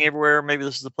wires hanging everywhere. Maybe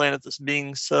this is the planet that's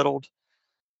being settled.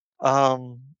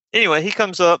 Anyway, he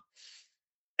comes up,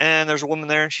 and there's a woman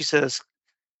there, and she says,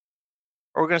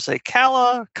 or we're going to say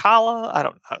Kala, I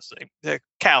don't know how to say it,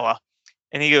 Kala.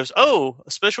 And he goes, "Oh,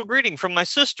 a special greeting from my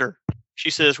sister. She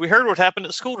says, "We heard what happened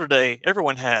at school today.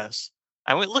 Everyone has.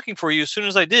 I went looking for you as soon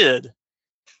as I did.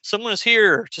 Someone is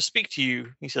here to speak to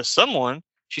you." He says, "Someone?"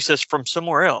 She says, "From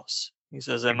somewhere else." He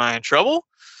says, "Am I in trouble?"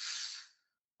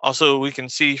 Also, we can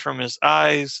see from his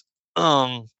eyes,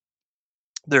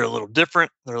 they're a little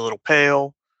different. They're a little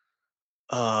pale.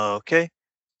 Okay.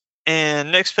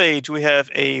 And next page, we have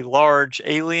a large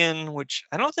alien, which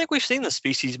I don't think we've seen this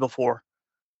species before.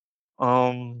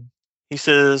 He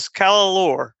says, "Kala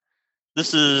Lore,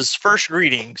 this is first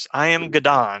greetings. I am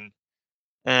Gadon."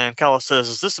 And Kala says,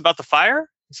 "Is this about the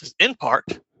fire?" He says, "In part."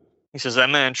 He says,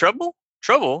 "Am I in trouble?"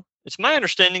 "Trouble? It's my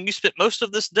understanding you spent most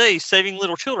of this day saving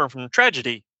little children from the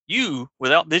tragedy. You,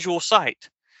 without visual sight."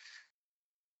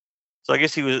 So I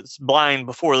guess he was blind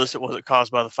before this. It wasn't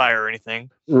caused by the fire or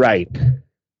anything. Right.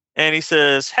 And he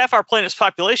says, "Half our planet's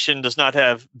population does not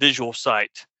have visual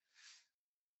sight."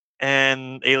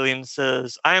 And Alien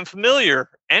says, "I am familiar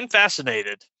and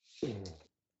fascinated."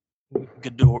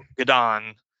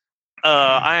 Gadon.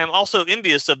 "I am also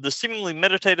envious of the seemingly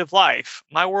meditative life.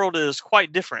 My world is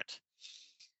quite different."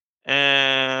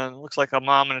 And looks like a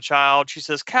mom and a child. She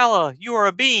says, "Kala, you are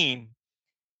a beam."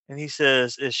 And he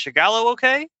says, "Is Shigalo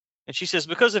okay?" And she says,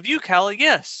 "Because of you, Kala,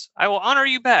 yes. I will honor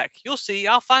you back. You'll see,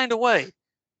 I'll find a way."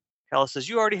 Kala says,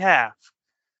 "You already have."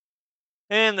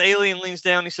 And the alien leans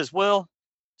down. He says, "Well,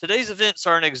 today's events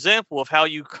are an example of how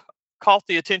you caught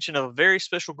the attention of a very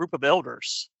special group of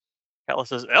elders." Kala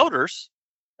says, "Elders?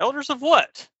 Elders of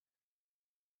what?"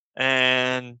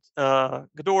 And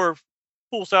Ghidorah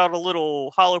pulls out a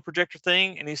little hollow projector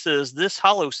thing, and he says, "This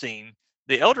hollow scene.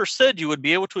 The elders said you would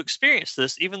be able to experience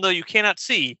this even though you cannot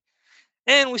see."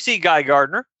 And we see Guy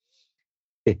Gardner.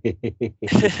 Because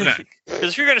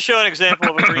if you're going to show an example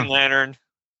of a Green Lantern,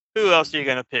 who else are you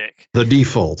going to pick? The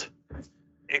default.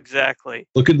 Exactly.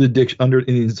 Look at the under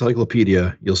in the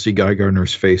encyclopedia. You'll see Guy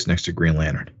Gardner's face next to Green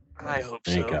Lantern. I hope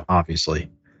so.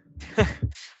 Obviously.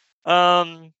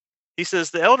 He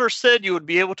says, "The elders said you would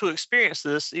be able to experience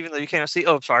this even though you cannot see."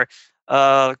 Oh, sorry.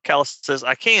 Kala says,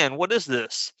 "I can. What is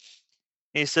this?"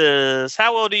 He says,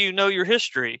 "How well do you know your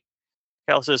history?"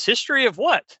 Kala says, "History of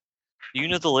what? Do you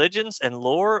know the legends and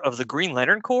lore of the Green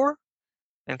Lantern Corps?"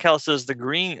 And Kala says,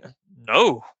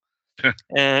 "No."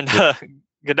 And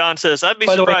Gadon says, "I'd be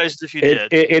surprised if you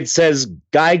did." It says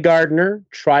Guy Gardner,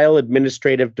 Trial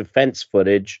Administrative Defense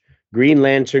Footage, Green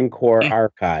Lantern Corps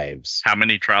Archives. How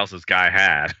many trials has Guy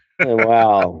had?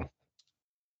 Wow.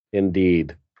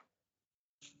 Indeed.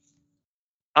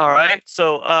 All right.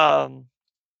 So, I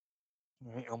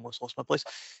almost lost my place.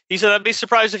 He said, "I'd be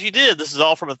surprised if you did. This is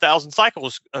all from 1,000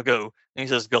 cycles ago." And he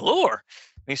says, "Galore."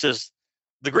 And he says,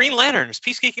 "The Green Lanterns,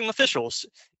 peacekeeping officials,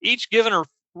 each given a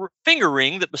finger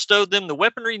ring that bestowed them the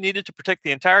weaponry needed to protect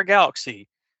the entire galaxy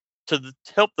to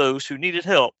help those who needed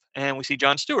help." And we see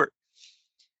John Stewart.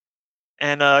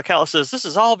 And Kala says, "This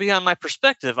is all beyond my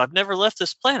perspective. I've never left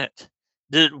this planet.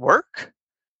 Did it work?"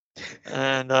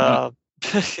 And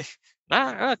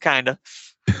kind of.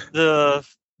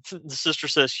 The sister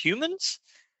says, "Humans?"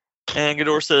 And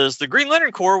Ghidorah says, "The Green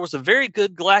Lantern Corps was a very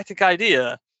good galactic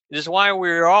idea. It is why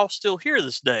we're all still here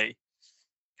this day."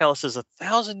 Kala says,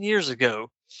 1,000 years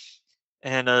ago.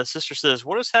 And sister says,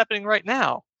 "What is happening right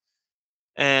now?"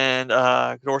 And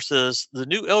Ghidorah says, "The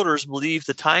new elders believe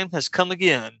the time has come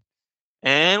again."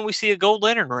 And we see a gold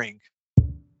lantern ring.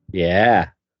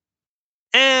 Yeah.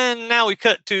 And now we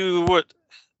cut to what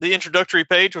the introductory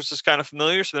page, which is kind of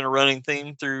familiar. It's been a running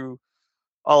theme through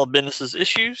all of Bendis's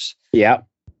issues. Yeah.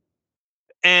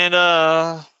 And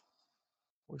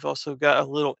we've also got a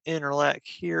little interlac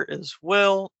here as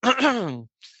well.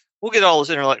 We'll get all those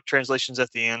interlac translations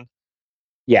at the end.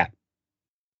 Yeah.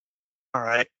 All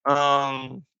right.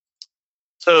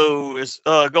 So is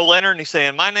Gold Lantern, he's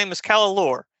saying, "My name is Kala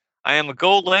Lore. I am a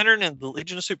Gold Lantern in the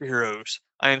Legion of Superheroes.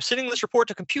 I am sending this report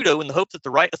to Computo in the hope that the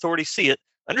right authorities see it,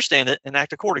 understand it, and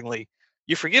act accordingly.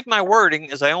 You forgive my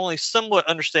wording as I only somewhat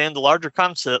understand the larger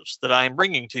concepts that I am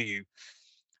bringing to you.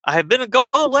 I have been a Gold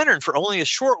Lantern for only a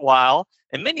short while,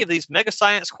 and many of these mega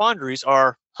science quandaries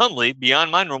are, humbly, beyond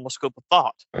my normal scope of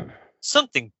thought.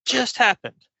 Something just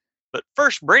happened. But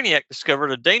first, Brainiac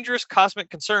discovered a dangerous cosmic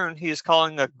concern he is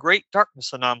calling a Great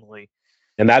Darkness Anomaly.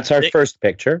 And that's our first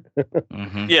picture.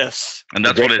 Mm-hmm. Yes. And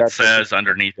that's what it says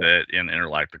underneath it in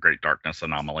Interlac, the Great Darkness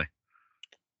Anomaly.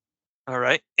 All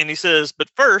right. And he says, but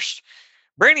first,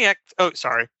 Brainiac,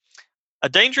 a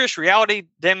dangerous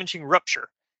reality-damaging rupture.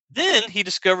 Then he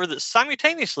discovered that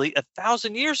simultaneously,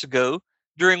 1,000 years ago,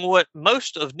 during what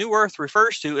most of New Earth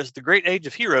refers to as the Great Age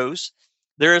of Heroes,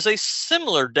 there is a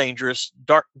similar dangerous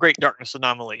Great Darkness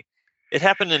Anomaly. It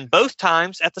happened in both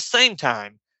times at the same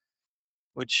time,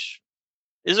 which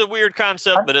is a weird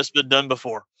concept, but it's been done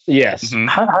before. Yes. Mm-hmm.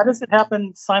 How does it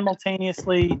happen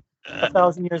simultaneously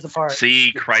 1,000 years apart?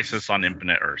 See Crisis on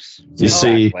Infinite Earths. You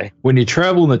see, when you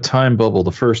travel in the time bubble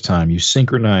the first time, you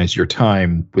synchronize your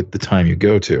time with the time you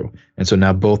go to. And so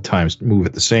now both times move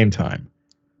at the same time.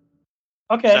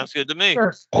 Okay. Sounds good to me.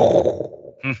 Sure.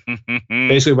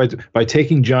 Basically, by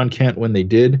taking John Kent when they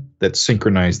did, that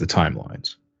synchronized the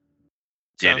timelines.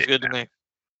 Sounds good to me.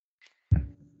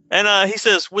 And he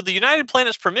says, with the United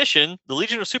Planet's permission, the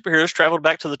Legion of Superheroes traveled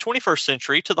back to the 21st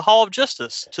century to the Hall of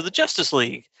Justice, to the Justice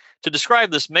League, to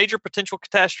describe this major potential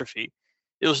catastrophe.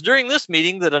 It was during this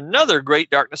meeting that another Great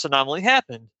Darkness anomaly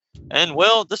happened. And,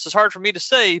 well, this is hard for me to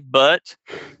say, but...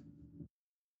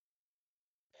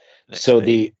 So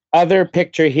the other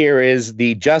picture here is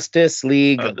the Justice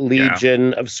League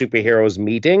Legion of Superheroes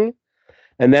meeting.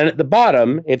 And then at the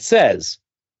bottom, it says...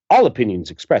 All opinions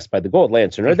expressed by the Gold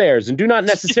Lantern are theirs and do not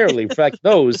necessarily reflect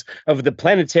those of the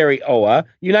Planetary OA,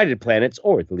 United Planets,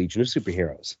 or the Legion of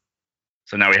Superheroes.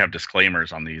 So now we have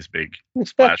disclaimers on these big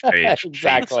splash page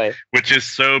Exactly. sheets, which is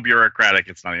so bureaucratic,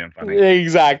 it's not even funny.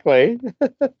 Exactly.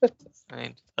 I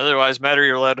mean, otherwise, Matter,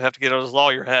 you're allowed to have to get out his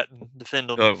lawyer hat and defend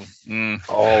him.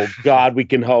 Oh, God, we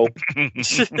can hope.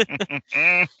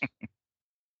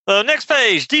 Next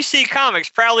page, DC Comics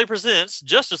proudly presents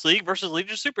Justice League versus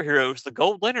Legion of Superheroes, the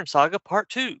Gold Lantern Saga Part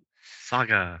 2.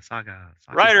 Saga.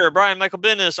 Writer, Brian Michael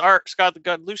Bendis. Art, Scott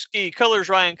Godlewski. Colors,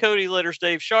 Ryan Cody. Letters,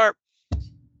 Dave Sharp.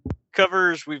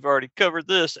 Covers, we've already covered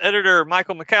this. Editor,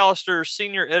 Michael McAllister.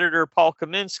 Senior editor, Paul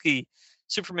Kaminsky.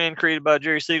 Superman created by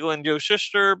Jerry Siegel and Joe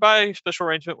Shuster by special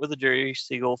arrangement with the Jerry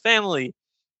Siegel family.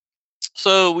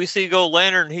 So we see Gold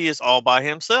Lantern. He is all by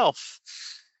himself.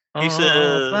 He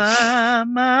says, by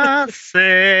myself.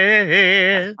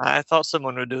 I thought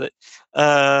someone would do it.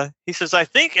 He says, I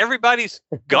think everybody's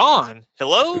gone.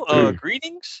 Hello?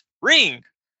 Greetings? Ring.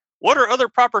 What are other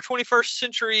proper 21st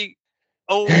century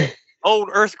old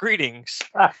Earth greetings?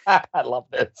 I love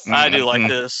this. I do like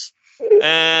this.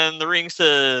 And the ring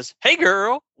says, hey,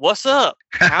 girl, what's up?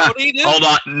 How do you do? Hold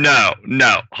on. No.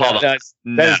 Hold on.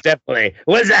 That is definitely,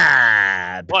 what's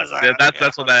up? What's up? Yeah,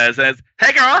 that's what that is. It says,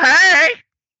 hey, girl, hey.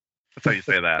 That's how you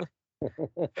say that.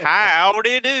 How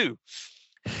do you do?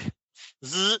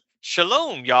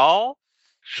 Shalom, y'all.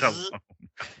 Shalom.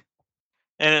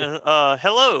 And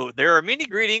hello. There are many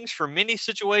greetings for many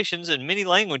situations in many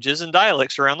languages and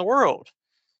dialects around the world.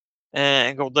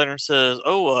 And Gold Lantern says,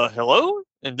 hello,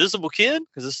 Invisible Kid,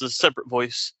 because this is a separate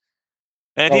voice.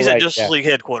 And he's at Justice League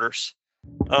headquarters.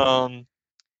 And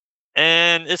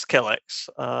it's Kellex,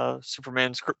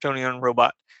 Superman's Kryptonian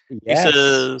robot. Yes. He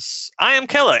says, I am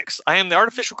Kellex. I am the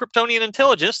artificial Kryptonian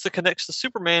intelligence that connects the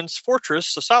Superman's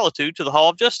Fortress of Solitude to the Hall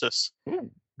of Justice.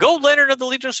 Gold Lantern of the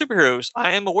Legion of Superheroes.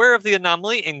 I am aware of the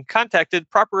anomaly and contacted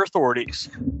proper authorities.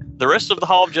 The rest of the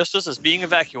Hall of Justice is being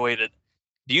evacuated.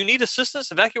 Do you need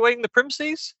assistance evacuating the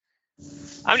premises?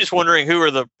 I'm just wondering who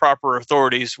are the proper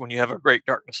authorities when you have a Great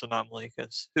Darkness anomaly,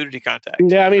 because who did he contact?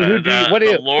 Yeah, I mean,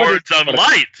 the Lords of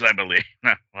Light, I believe.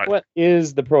 What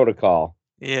is the protocol?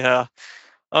 Yeah.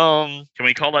 Can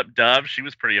we call up Dove? She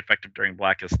was pretty effective during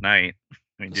Blackest Night.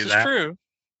 Can we do that? This is true.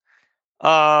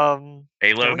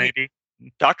 Halo, maybe?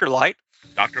 Dr. Light.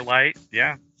 Dr. Light,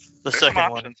 yeah. There's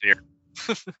second one. Here.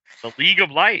 The League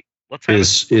of Light. Let's have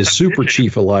is Super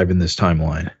Chief alive in this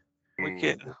timeline?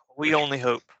 We only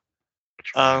hope.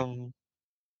 So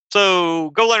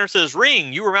Gold Lantern says,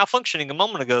 Ring, you were malfunctioning a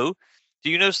moment ago. Do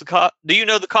you know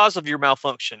the cause of your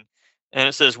malfunction? And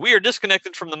it says, we are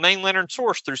disconnected from the main Lantern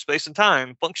source through space and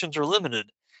time. Functions are limited.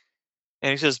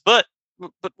 And he says, but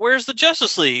where's the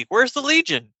Justice League? Where's the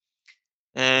Legion?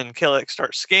 And Kellex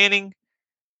starts scanning.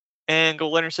 And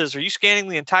Gold Lantern says, are you scanning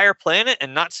the entire planet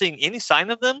and not seeing any sign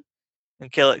of them? And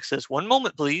Kellex says, one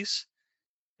moment, please.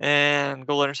 And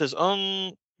Gold Lantern says,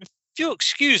 if you'll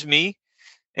excuse me.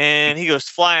 And he goes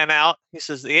flying out. He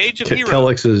says, the age of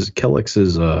heroes.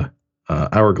 Kellex's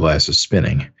hourglass is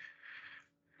spinning.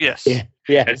 Yes. Yeah,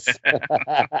 yes.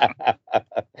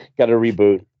 Got to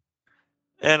reboot.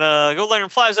 And Gold Lantern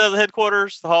flies out of the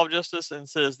headquarters, the Hall of Justice, and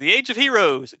says, the age of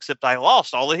heroes, except I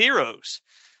lost all the heroes.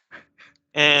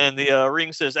 And the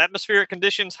ring says, atmospheric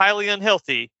conditions highly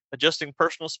unhealthy, adjusting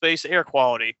personal space air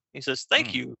quality. He says,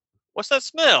 thank you. What's that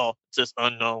smell? It says,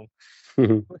 unknown.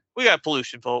 We got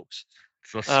pollution, folks.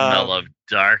 It's the smell of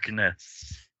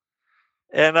darkness.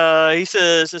 And he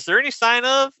says, is there any sign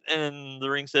of? And the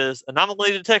ring says,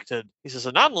 anomaly detected. He says,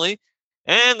 anomaly?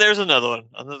 And there's another one.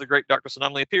 Another Great Darkness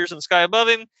anomaly appears in the sky above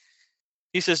him.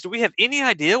 He says, do we have any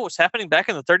idea what's happening back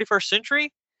in the 31st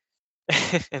century?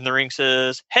 And the ring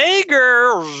says, hey,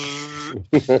 girl.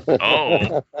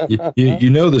 Oh. You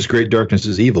know this Great Darkness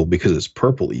is evil because it's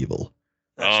purple evil.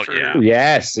 That's true. Yeah.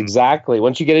 Yes, exactly.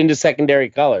 Once you get into secondary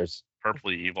colors.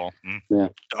 Purpley evil. Yeah.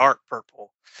 Dark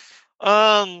purple.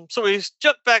 So we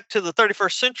jump back to the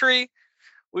 31st century.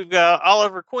 We've got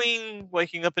Oliver Queen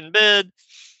waking up in bed.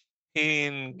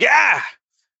 And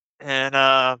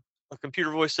a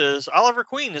computer voice says, Oliver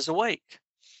Queen is awake.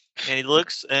 And he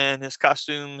looks, and his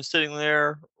costume is sitting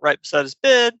there right beside his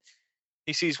bed.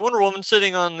 He sees Wonder Woman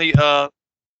sitting on the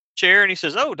chair, and he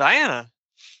says, oh, Diana.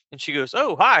 And she goes,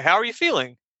 oh, hi, how are you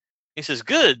feeling? He says,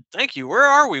 good, thank you. Where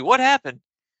are we? What happened?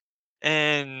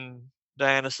 And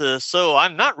Diana says, so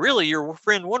I'm not really your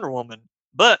friend Wonder Woman,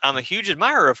 but I'm a huge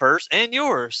admirer of hers and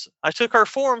yours. I took her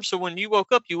form so when you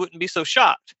woke up, you wouldn't be so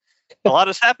shocked. A lot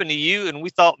has happened to you, and we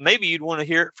thought maybe you'd want to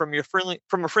hear it from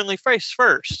a friendly face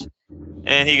first.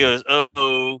 And he goes,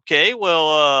 oh, okay,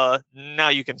 well, now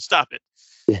you can stop it.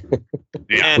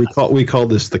 Yeah. We call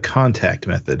this the contact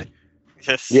method.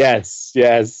 Yes.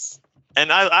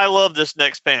 And I love this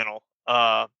next panel.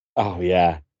 Oh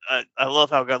yeah. I love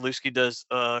how Godlewski does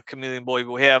Chameleon Boy.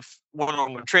 We have Wonder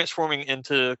Woman transforming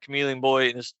into Chameleon Boy,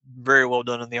 and it's very well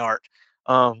done in the art.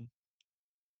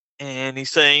 And he's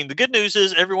saying the good news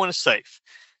is everyone is safe.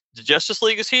 The Justice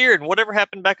League is here, and whatever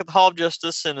happened back at the Hall of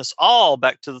Justice sent us all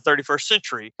back to the 31st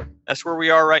century. That's where we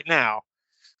are right now.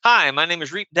 Hi, my name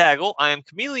is Reap Daggle. I am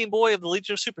Chameleon Boy of the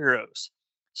Legion of Superheroes.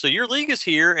 So your league is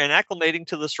here and acclimating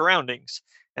to the surroundings,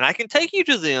 and I can take you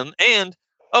to them. And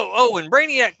and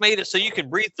Brainiac made it so you can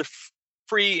breathe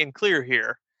free and clear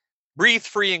here. Breathe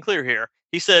free and clear here.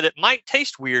 He said it might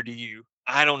taste weird to you.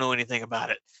 I don't know anything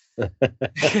about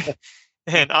it.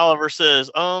 And Oliver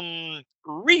says,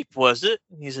 Reap, was it?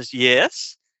 He says,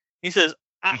 yes. He says,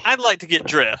 I'd like to get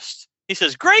dressed. He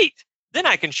says, great. Then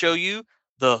I can show you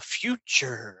the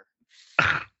future.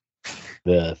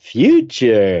 The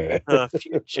future. The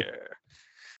future.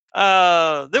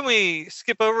 Then we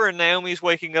skip over, and Naomi's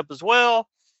waking up as well.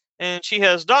 And she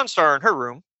has Dawnstar in her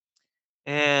room.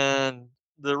 And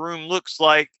the room looks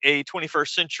like a 21st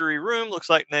century room. Looks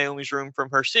like Naomi's room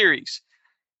from her series.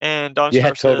 And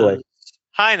Dawnstar says,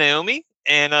 hi, Naomi.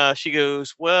 And she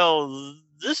goes, well,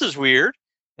 this is weird.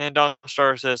 And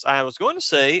Dawnstar says, I was going to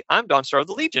say, I'm Dawnstar of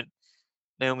the Legion.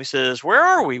 Naomi says, where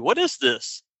are we? What is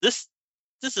this? This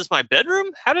is my bedroom?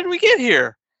 How did we get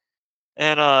here?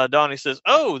 And Donnie says,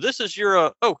 oh, this is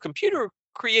your, computer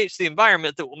creates the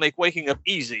environment that will make waking up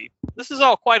easy. This is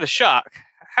all quite a shock.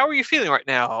 How are you feeling right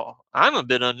now? I'm a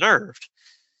bit unnerved.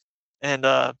 And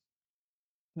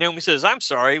Naomi says, I'm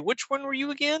sorry, which one were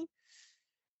you again?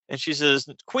 And she says,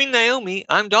 Queen Naomi,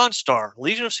 I'm Dawnstar,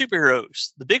 Legion of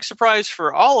Superheroes. The big surprise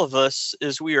for all of us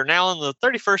is we are now in the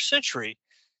 31st century.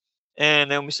 And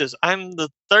Naomi says, I'm the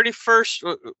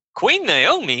 31st, Queen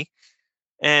Naomi?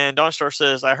 And Dawnstar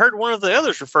says, I heard one of the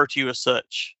others refer to you as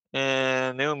such.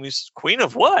 And Naomi's, Queen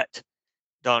of what?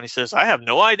 Donnie says, I have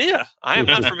no idea. I am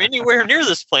not from anywhere near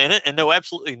this planet and know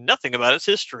absolutely nothing about its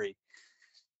history.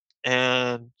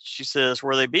 And she says,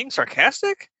 were they being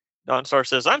sarcastic? Dawnstar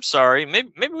says, I'm sorry.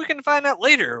 Maybe we can find out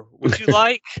later. Would you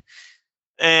like?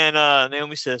 And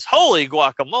Naomi says, holy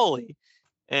guacamole.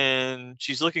 And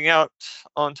she's looking out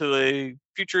onto a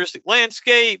futuristic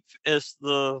landscape. It's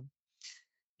the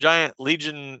giant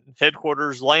Legion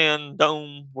headquarters, land,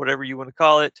 dome, whatever you want to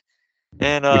call it.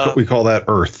 And we call that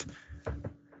Earth.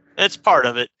 It's part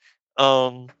of it.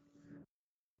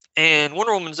 And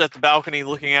Wonder Woman's at the balcony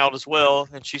looking out as well.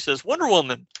 And she says, Wonder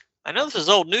Woman, I know this is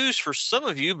old news for some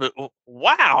of you, but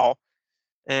wow.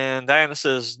 And Diana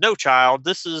says, no, child,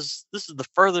 this is the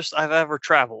furthest I've ever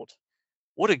traveled.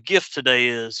 What a gift today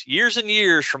is. Years and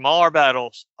years from all our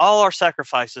battles, all our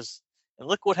sacrifices. And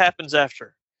look what happens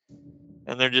after.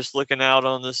 And they're just looking out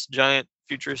on this giant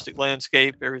futuristic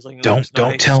landscape. Everything don't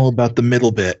nice. Tell about the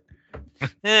middle bit.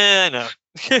 I know.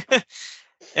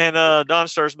 And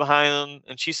Dawnstar's behind them,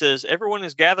 and she says, everyone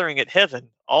is gathering at heaven,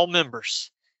 all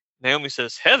members. Naomi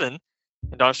says, heaven?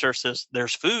 And Dawnstar says,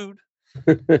 there's food.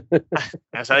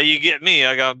 That's how you get me,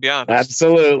 I gotta be honest.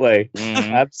 Absolutely.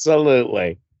 Mm-hmm.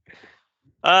 Absolutely.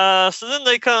 So then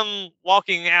they come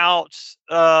walking out.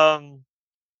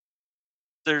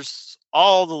 There's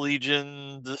all the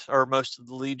Legion, or most of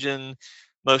the Legion,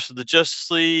 most of the Justice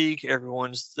League.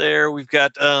 Everyone's there. We've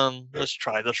got, let's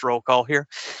try this roll call here.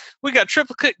 We got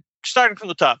Triplicate, starting from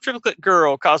the top. Triplicate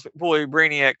Girl, Cosmic Boy,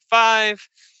 Brainiac 5.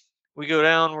 We go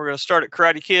down. We're going to start at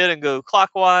Karate Kid and go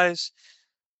clockwise.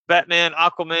 Batman,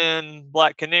 Aquaman,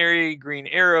 Black Canary, Green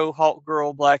Arrow, Hulk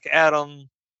Girl, Black Adam,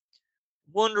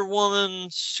 Wonder Woman,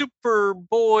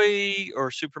 Superboy,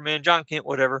 or Superman, John Kent,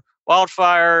 whatever,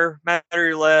 Wildfire,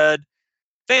 Battery Lad,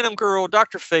 Phantom Girl,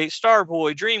 Dr. Fate,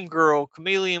 Starboy, Dream Girl,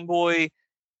 Chameleon Boy,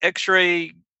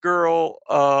 X-Ray Girl,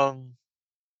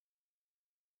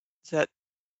 is that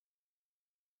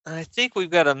I think we've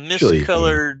got a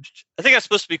miscolored. I think that's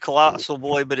supposed to be Colossal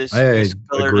Boy, but it's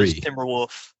miscolored as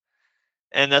Timberwolf.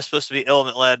 And that's supposed to be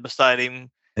Element Lad beside him.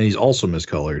 And he's also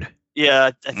miscolored.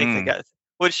 Yeah, I think they got it.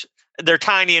 Which they're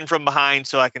tiny and from behind,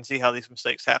 so I can see how these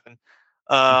mistakes happen.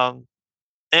 And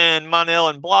Monel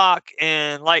and Block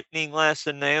and Lightning Lass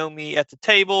and Naomi at the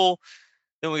table.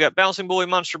 Then we got Bouncing Boy,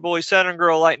 Monster Boy, Saturn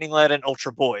Girl, Lightning Lad, and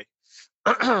Ultra Boy.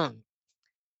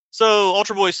 So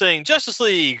Ultra Boy saying, Justice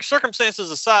League, circumstances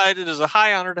aside, it is a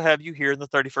high honor to have you here in the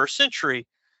 31st century.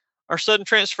 Our sudden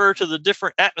transfer to the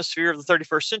different atmosphere of the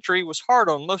 31st century was hard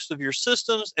on most of your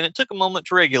systems, and it took a moment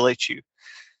to regulate you.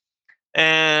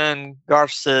 And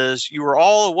Garth says, you were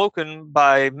all awoken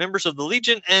by members of the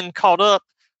Legion and caught up,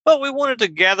 but we wanted to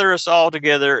gather us all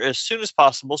together as soon as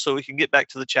possible so we can get back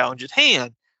to the challenge at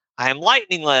hand. I am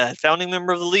Lightning Lad, founding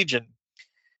member of the Legion.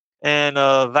 And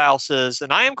Val says,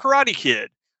 and I am Karate Kid.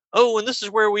 Oh, and this is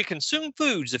where we consume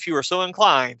foods if you are so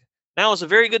inclined. Now is a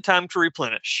very good time to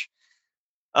replenish.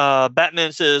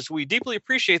 Batman says, we deeply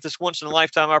appreciate this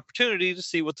once-in-a-lifetime opportunity to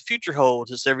see what the future holds.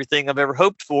 It's everything I've ever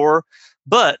hoped for,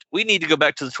 but we need to go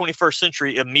back to the 21st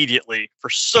century immediately for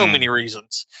so many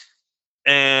reasons.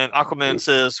 And Aquaman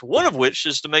says, one of which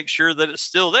is to make sure that it's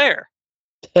still there.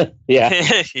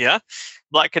 Yeah. Yeah.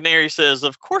 Black Canary says,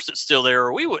 of course it's still there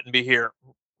or we wouldn't be here,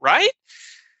 right?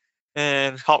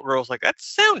 And Hawk Girl's like, that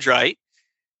sounds right.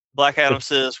 Black Adam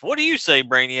says, what do you say,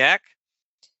 Brainiac?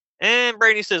 And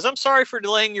Brainy says, I'm sorry for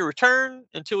delaying your return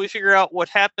until we figure out what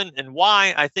happened and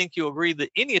why. I think you'll agree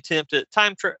that any attempt at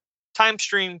time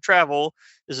stream travel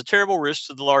is a terrible risk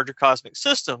to the larger cosmic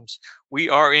systems. We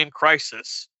are in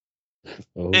crisis.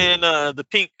 Oh. And the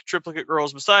pink triplicate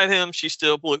girl's beside him. She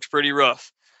still looks pretty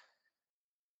rough.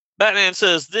 Batman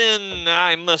says, then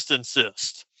I must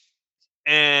insist.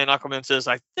 And Aquaman says,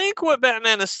 I think what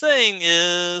Batman is saying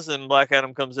is, and Black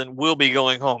Adam comes in, we'll be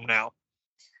going home now.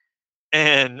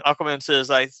 And Aquaman says,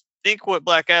 I think what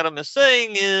Black Adam is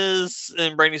saying is,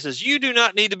 and Brainy says, you do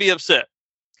not need to be upset.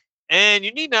 And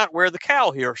you need not wear the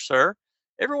cowl here, sir.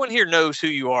 Everyone here knows who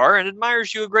you are and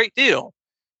admires you a great deal.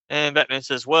 And Batman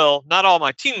says, well, not all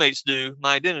my teammates do.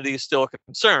 My identity is still a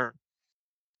concern.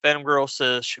 Phantom Girl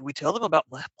says, should we tell them about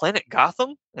Planet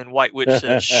Gotham? And White Witch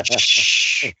says,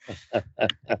 shh.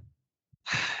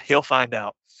 He'll find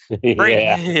out.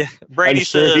 Brady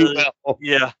says,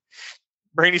 yeah.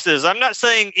 Brady says, I'm not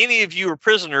saying any of you are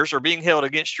prisoners or being held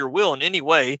against your will in any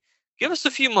way. Give us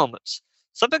a few moments.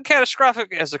 Something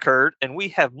catastrophic has occurred, and we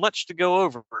have much to go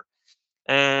over.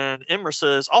 And Emma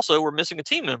says, also, we're missing a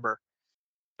team member.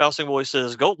 Bouncing Boy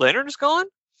says, Gold Lantern is gone?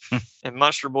 And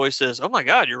Monster Boy says, oh my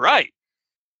God, you're right.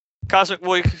 Cosmic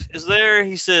Boy is there.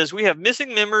 He says, we have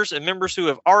missing members and members who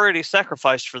have already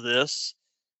sacrificed for this.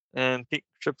 And Pink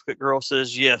Triplicate Girl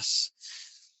says, yes.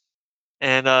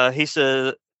 And he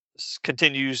says,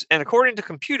 continues, and according to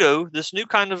Computo, this new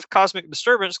kind of cosmic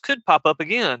disturbance could pop up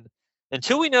again.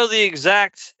 Until we know the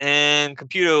exact, and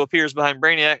Computo appears behind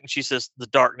Brainiac, and she says, the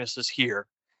darkness is here.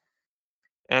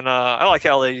 And I like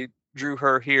how they drew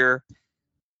her here.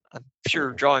 I'm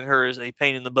sure drawing her is a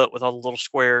pain in the butt with all the little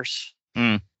squares.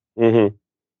 Mm-hmm.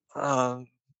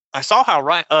 I saw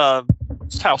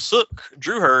how Sook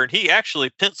drew her, and he actually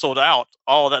penciled out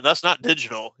all of that. That's not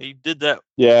digital. He did that.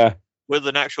 Yeah. With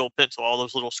an actual pencil, all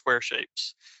those little square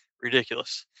shapes.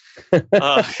 Ridiculous.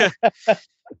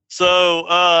 So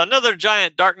another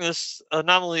giant darkness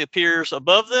anomaly appears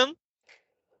above them.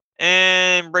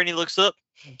 And Brainy looks up.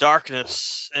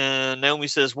 Darkness. And Naomi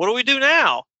says, what do we do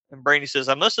now? And Brainy says,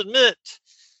 I must admit,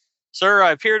 sir,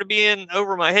 I appear to be in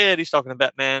over my head. He's talking to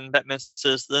Batman. Batman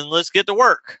says, then let's get to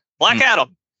work. Black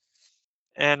Adam.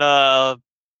 And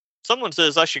someone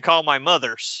says I should call my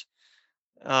mothers.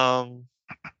 I'm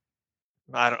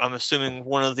assuming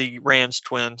one of the Rand's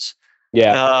twins.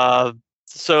 Yeah.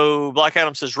 So Black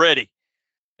Adam says, ready.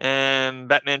 And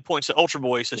Batman points at Ultra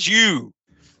Boy. He says, you.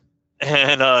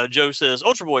 And Joe says,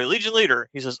 Ultra Boy, Legion leader.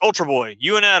 He says, Ultra Boy,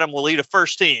 you and Adam will lead a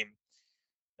first team.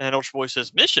 And Ultra Boy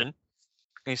says, mission? And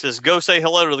he says, go say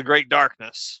hello to the great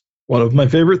darkness. One of my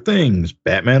favorite things,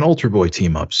 Batman Ultra Boy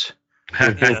team-ups.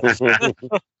 And here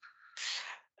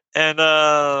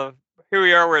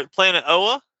we are. We're at Planet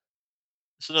Oa.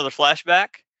 It's another flashback.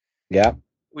 Yeah.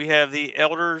 We have the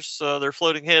elders, their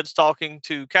floating heads talking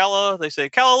to Kala. They say,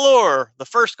 Kala-Lor, the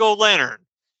first Gold Lantern.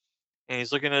 And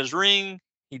he's looking at his ring.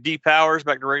 He depowers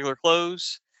back to regular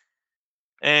clothes.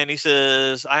 And he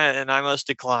says, I must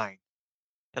decline.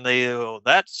 And they go,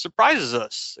 that surprises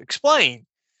us. Explain.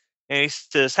 And he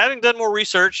says, having done more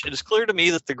research, it is clear to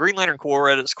me that the Green Lantern Corps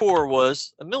at its core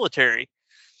was a military.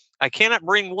 I cannot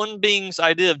bring one being's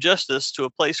idea of justice to a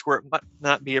place where it might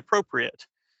not be appropriate.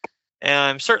 and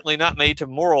I'm certainly not made to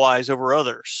moralize over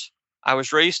others. I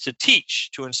was raised to teach,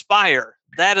 to inspire.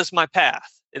 That is my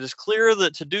path. It is clear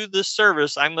that to do this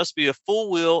service, I must be of full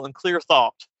will and clear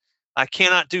thought. I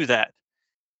cannot do that.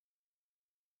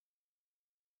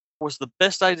 It was the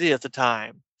best idea at the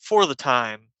time, for the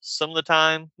time, some of the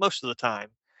time, most of the time.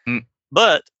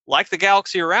 But, like the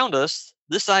galaxy around us,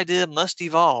 this idea must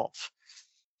evolve.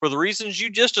 For the reasons you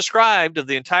just described of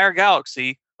the entire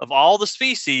galaxy, of all the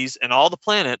species and all the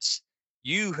planets,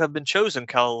 you have been chosen,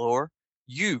 Kalalor.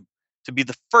 You, to be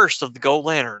the first of the Gold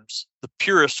Lanterns, the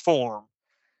purest form.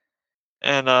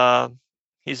 And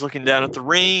he's looking down at the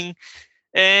ring,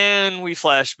 and we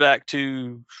flash back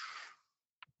to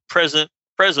present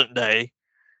day,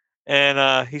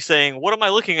 and he's saying, "What am I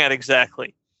looking at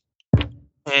exactly?"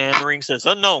 And the ring says,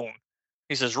 "Unknown."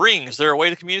 He says, "Ring, is there a way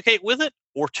to communicate with it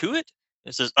or to it?"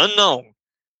 And it says, "Unknown."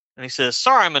 And he says,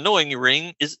 "Sorry, I'm annoying you,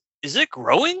 Ring. Is it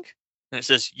growing?" And it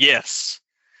says, "Yes."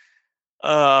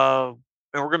 And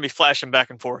we're going to be flashing back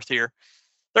and forth here.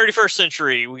 31st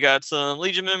century, we got some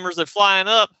Legion members that flying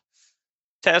up.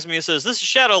 Tasmia says, "This is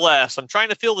Shadowlass. I'm trying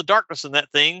to feel the darkness in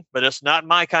that thing, but it's not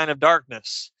my kind of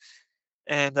darkness."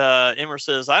 And Emmer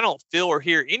says, "I don't feel or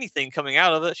hear anything coming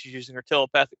out of it." She's using her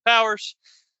telepathic powers.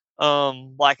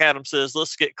 Black Adam says,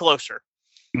 "Let's get closer."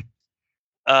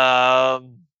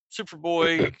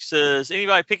 Superboy says,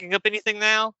 "Anybody picking up anything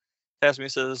now?"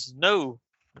 Tasmia says, No.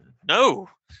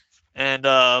 And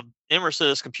Emmer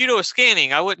says, "Computer is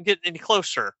scanning. I wouldn't get any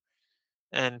closer."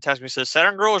 And Tasmia says,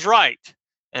 "Saturn Girl is right."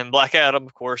 And Black Adam,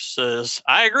 of course, says,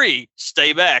 "I agree.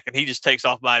 Stay back." And he just takes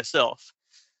off by himself.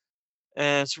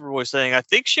 And Superboy saying, "I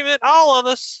think she meant all of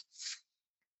us."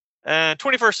 And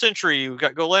 21st century, we've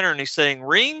got Gold Lantern. He's saying,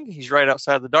 "Ring." He's right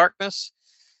outside the darkness.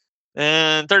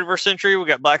 And 31st century, we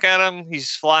got Black Adam.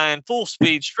 He's flying full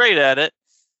speed straight at it.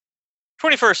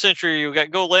 21st century, we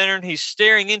got Gold Lantern. He's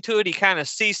staring into it. He kind of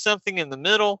sees something in the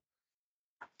middle.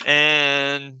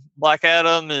 And Black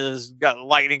Adam has got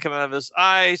lightning coming out of his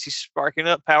eyes. He's sparking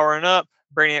up, powering up.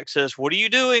 Brainiac says, "What are you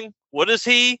doing? What is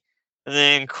he?" And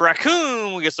then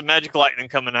Krakoon, we get some magic lightning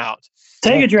coming out.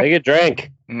 Take a drink. Take a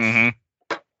drink. Mm-hmm.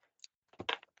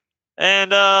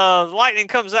 And lightning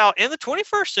comes out in the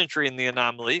 21st century in the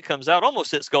anomaly. It comes out, almost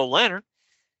hits Gold Lantern.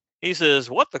 He says,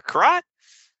 "What the crap?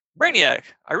 Brainiac,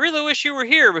 I really wish you were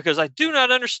here because I do not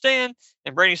understand."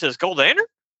 And Brainiac says, "Gold Lantern?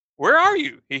 Where are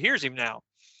you?" He hears him now.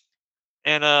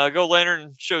 And Gold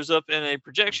Lantern shows up in a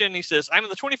projection. He says, "I'm in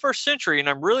the 21st century, and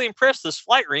I'm really impressed this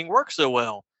flight ring works so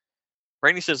well."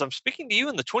 Brainiac says, "I'm speaking to you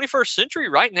in the 21st century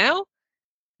right now?"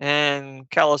 And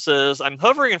Kala says, "I'm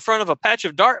hovering in front of a patch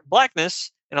of dark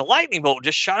blackness, and a lightning bolt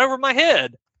just shot over my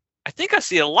head. I think I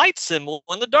see a light symbol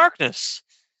in the darkness."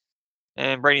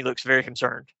 And Brainy looks very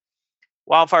concerned.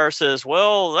 Wildfire says,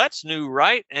 "Well, that's new,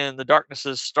 right? And the darkness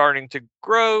is starting to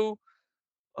grow.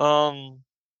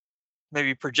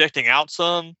 Maybe projecting out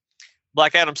some."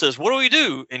 Black Adam says, "What do we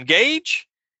do? Engage?"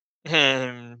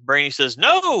 And Brainy says,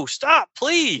 "No, stop,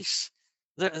 please.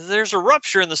 There's a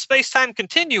rupture in the space-time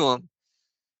continuum.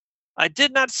 I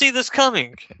did not see this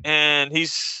coming." And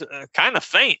he's kind of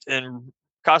faint. And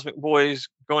Cosmic Boy's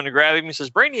going to grab him. He says,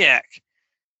 "Brainiac."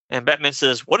 And Batman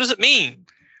says, "What does it mean?"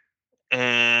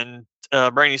 And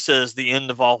Brainy says, "The end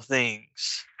of all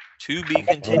things. To be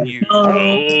continued."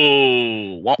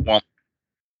 Oh, womp womp.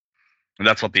 And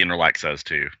that's what the interlac says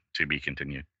too. To be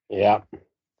continued. Yeah.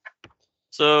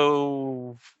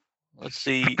 So let's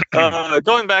see.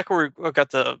 Going back, we've got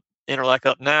the interlac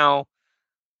up now.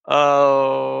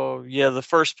 Yeah, the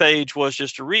first page was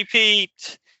just a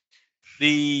repeat.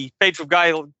 The page with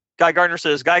Guy Gardner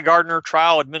says, "Guy Gardner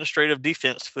trial administrative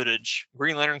defense footage,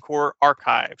 Green Lantern Corps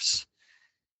archives."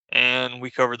 And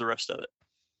we covered the rest of it.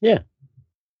 Yeah.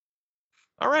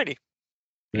 Alrighty.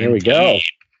 There we go.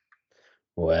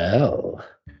 Well,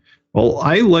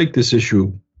 I like this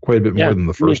issue quite a bit more than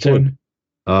the first one.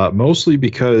 Mostly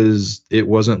because it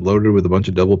wasn't loaded with a bunch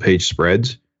of double-page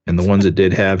spreads, and the ones it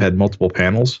did have had multiple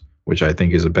panels, which I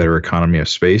think is a better economy of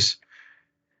space.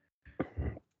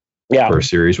 Yeah. For a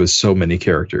series with so many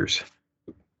characters.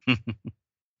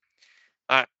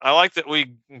 I like that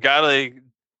we got a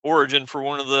origin for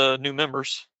one of the new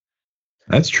members.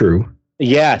 That's true.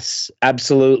 Yes,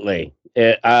 absolutely.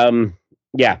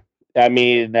 Yeah. I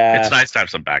mean, it's nice to have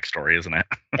some backstory, isn't it?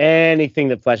 Anything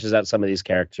that fleshes out some of these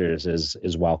characters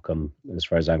is welcome, as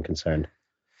far as I'm concerned.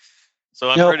 So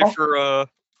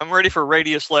I'm ready for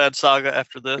Radius Lad Saga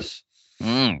after this.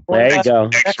 There you go.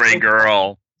 X-Ray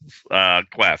Girl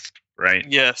quest, right?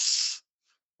 Yes.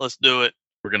 Let's do it.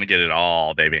 We're gonna get it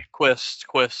all, baby. Quest.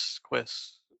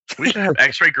 We should have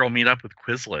X-Ray Girl meet up with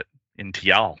Quizlet in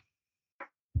Tial.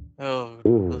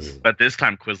 Oh. But this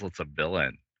time Quizlet's a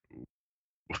villain.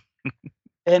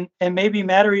 and maybe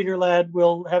Matter Eater Lad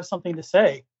will have something to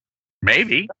say.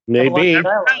 Maybe.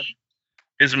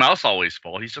 His mouth's always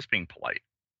full. He's just being polite.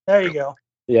 There you go.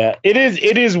 Yeah, it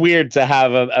is weird to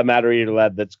have a Matter Eater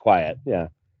Lad that's quiet. Yeah.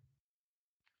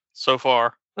 So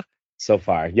far,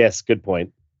 yes, good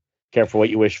point. Careful what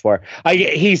you wish for.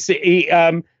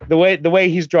 The way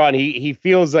he's drawn, he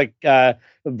feels like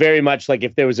very much like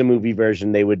if there was a movie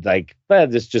version, they would like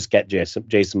just get Jason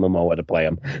Momoa to play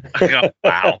him.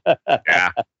 Wow. Yeah.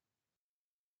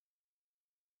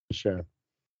 Sure.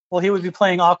 Well, he would be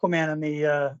playing Aquaman in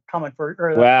the comic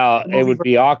version. Well, it would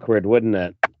be awkward, wouldn't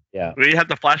it? Yeah. We had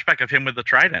the flashback of him with the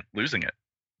trident losing it.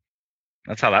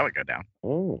 That's how that would go down.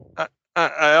 Oh.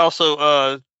 I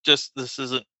also this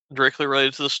isn't directly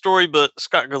related to the story, but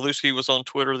Scott Galuski was on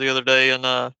Twitter the other day, and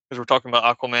because we're talking about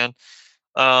Aquaman,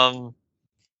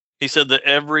 he said that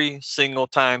every single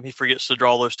time he forgets to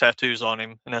draw those tattoos on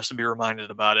him and has to be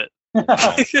reminded about it.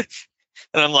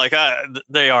 And I'm like,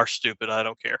 they are stupid. I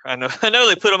don't care. I know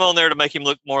they put him on there to make him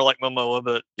look more like Momoa,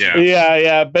 but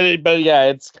yeah, but yeah,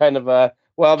 it's kind of a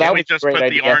well. That we just put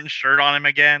the orange shirt on him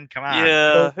again. Come on.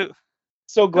 Yeah.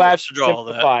 So glad to draw all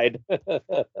that.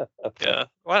 Yeah.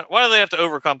 Why do they have to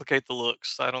overcomplicate the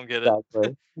looks? I don't get it.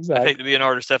 Exactly. I hate to be an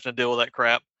artist having to deal with that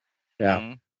crap. Yeah.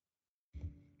 Mm-hmm.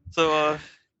 So, anyway.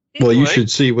 Well, you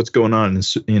should see what's going on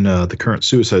in the current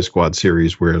Suicide Squad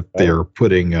series where they're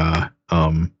putting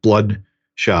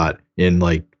Bloodshot in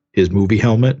like his movie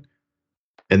helmet,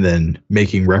 and then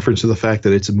making reference to the fact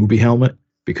that it's a movie helmet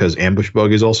because Ambush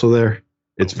Bug is also there.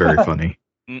 It's very funny.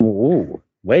 Ooh.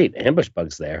 Wait, Ambush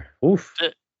Bug's there. Oof.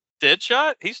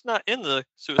 Deadshot? He's not in the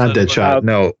Suicide Not Deadshot.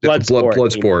 No,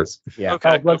 Bloodsport. Yeah.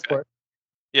 Okay. Bloodsport.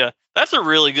 Yeah, that's a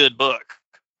really good book.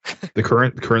 The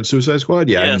current Suicide Squad.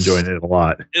 Yeah, I'm enjoying it a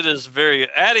lot. It is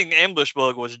adding Ambush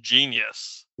Bug was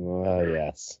genius. Oh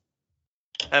yes.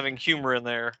 Having humor in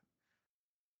there.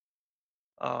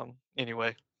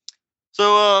 Anyway,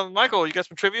 so Michael, you got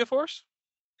some trivia for us?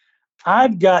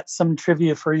 I've got some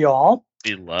trivia for y'all.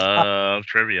 We love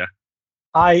trivia.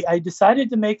 I decided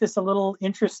to make this a little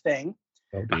interesting.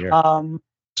 Oh dear.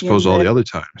 Suppose all the other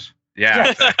times. Yeah,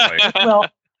 exactly. Well,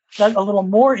 that's a little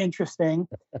more interesting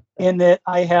in that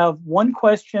I have one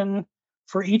question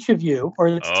for each of you, or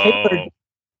it's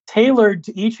tailored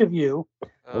to each of you.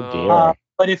 Oh dear.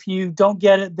 But if you don't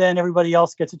get it, then everybody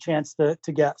else gets a chance to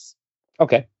guess.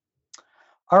 Okay.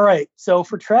 All right. So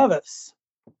for Travis.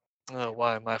 Oh,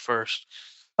 why am I first?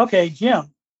 Okay,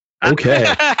 Jim.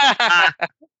 Okay.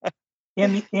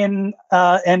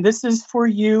 And this is for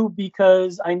you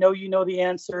because I know you know the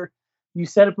answer. You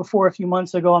said it before a few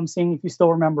months ago. I'm seeing if you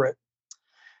still remember it.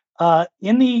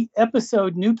 In the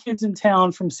episode New Kids in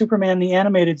Town from Superman the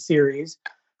Animated Series,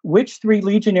 which three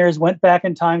Legionnaires went back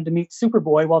in time to meet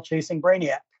Superboy while chasing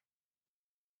Brainiac?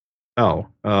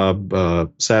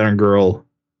 Saturn Girl,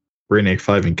 Brainiac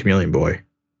 5, and Chameleon Boy.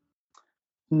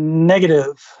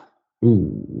 Negative.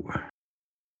 Ooh.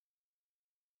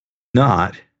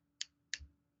 Not.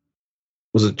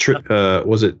 Was it?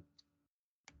 Was it?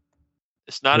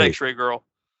 It's not X-Ray Girl.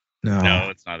 No,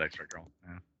 it's not X-Ray Girl.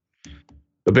 Yeah.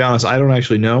 To be honest, I don't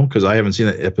actually know because I haven't seen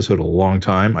that episode in a long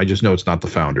time. I just know it's not the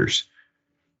Founders.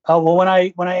 Well, when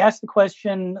I asked the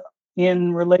question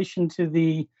in relation to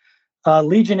the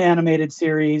Legion animated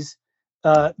series,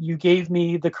 you gave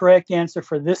me the correct answer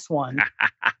for this one.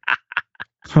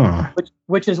 Huh.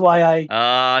 Which is why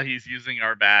I. He's using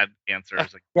our bad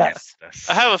answers. Yes. Us.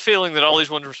 I have a feeling that all these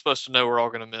ones we're supposed to know we're all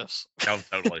going to miss. No,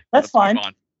 totally. That's fine.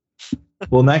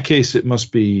 Well, in that case, it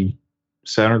must be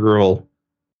Saturn Girl,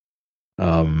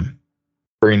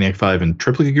 Brainiac 5, and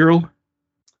Triplicate Girl.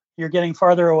 You're getting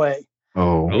farther away.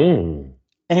 Oh.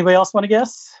 Anybody else want to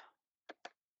guess?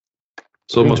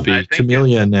 So it must be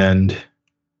Chameleon and.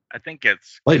 I think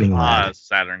it's Lightning Lad,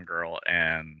 Saturn Girl,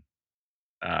 and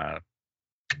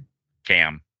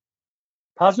Cam.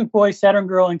 Cosmic Boy, Saturn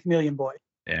Girl, and Chameleon Boy.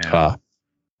 Yeah.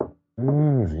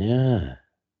 Yeah.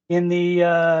 In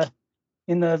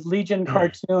the Legion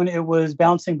cartoon, it was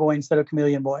Bouncing Boy instead of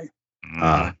Chameleon Boy.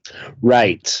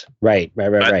 Right. But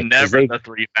never the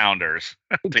three Founders.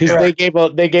 Because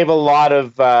they gave a lot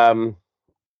of a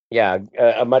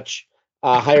much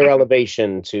higher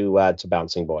elevation to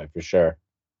Bouncing Boy for sure.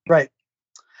 Right.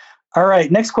 All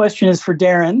right. Next question is for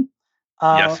Darren.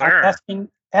 Yes, sir. I'm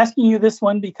asking you this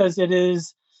one because it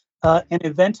is an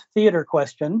event theater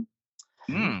question.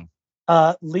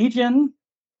 Legion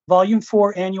Volume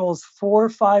 4 Annuals 4,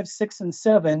 5, 6, and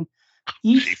 7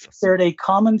 each shared a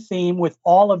common theme with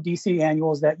all of DC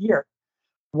annuals that year.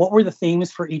 What were the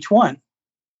themes for each one?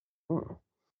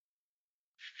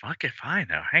 Fuck if I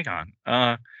know. Hang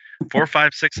on. 4,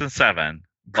 5, 6, and 7.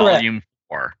 Correct. Volume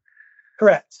 4.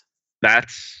 Correct.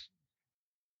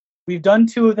 We've done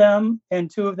 2 of them, and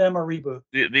 2 of them are reboot.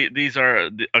 These are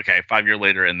okay. 5 years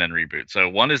later, and then reboot. So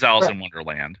one is Alice in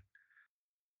Wonderland.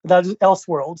 That was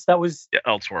Elseworlds. That was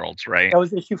Elseworlds, right? That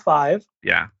was issue 5.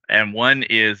 Yeah, and one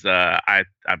is I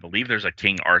believe there's a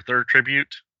King Arthur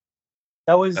tribute.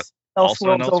 That was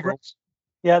Elseworlds over.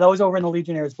 Yeah, that was over in the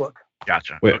Legionnaires book.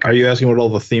 Gotcha. Wait, okay. Are you asking what all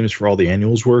the themes for all the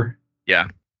annuals were? Yeah.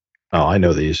 Oh, I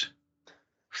know these.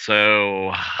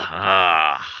 So,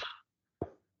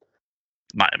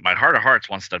 my heart of hearts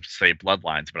wants to say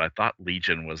Bloodlines, but I thought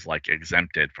Legion was like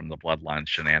exempted from the Bloodlines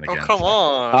shenanigans. Oh, come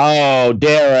on. Oh,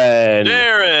 Darren.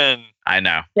 Darren. I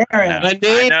know. Darren. My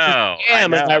name is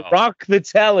Jam, and I rock the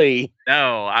telly.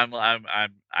 No,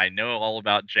 I know all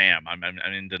about Jam. I'm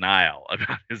in denial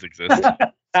about his existence.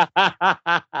 But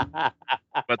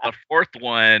the 4th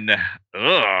one,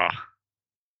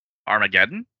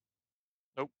 Armageddon?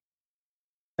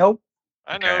 Nope.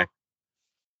 I know.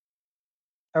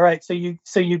 All right, so you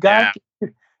got. Yeah.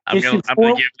 I'm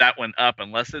gonna give that one up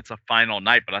unless it's a final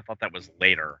night, but I thought that was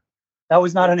later. That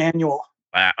was not an annual.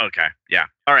 Okay, yeah.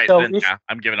 All right, So then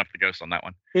I'm giving up the ghost on that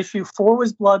one. Issue 4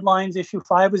 was Bloodlines. Issue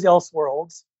 5 was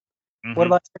Elseworlds. Mm-hmm. What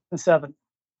about 6 and 7?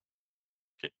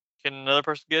 Can another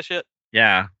person guess yet?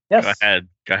 Yeah. Yes.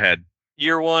 Go ahead.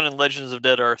 Year 1 and Legends of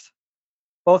Dead Earth.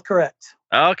 Both correct.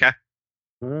 Oh, okay.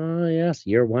 Oh, yes.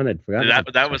 Year 1. I'd forgotten.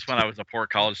 That was when I was a poor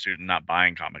college student not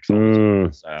buying comics. So,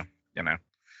 you know.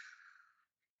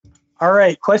 All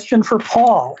right. Question for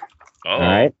Paul. Oh. All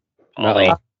right.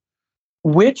 Ollie.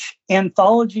 Which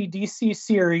anthology DC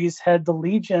series had the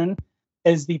Legion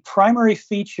as the primary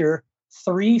feature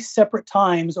 3 separate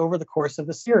times over the course of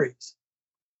the series?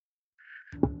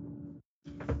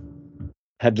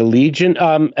 Had the Legion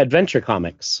Adventure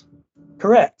Comics.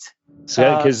 Correct.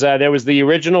 So because there was the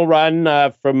original run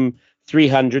from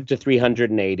 300 to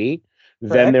 380,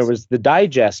 then there was the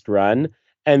digest run,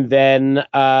 and then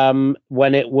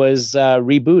when it was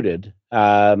rebooted,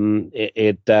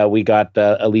 we got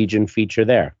a Legion feature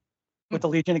there with the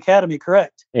Legion Academy.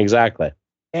 Correct. Exactly.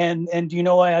 And do you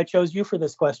know why I chose you for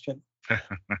this question?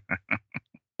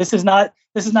 This is not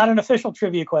an official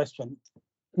trivia question.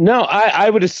 No, I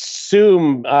would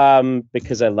assume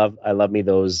because I love me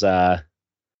those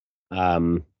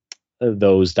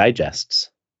digests.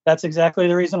 That's exactly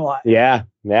the reason why. Yeah.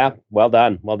 Well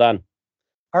done.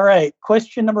 All right.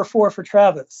 Question number 4 for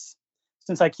Travis.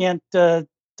 Since I can't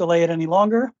delay it any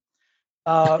longer.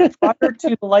 Prior to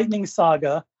the Lightning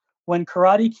Saga, when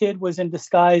Karate Kid was in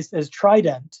disguise as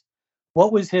Trident,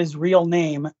 what was his real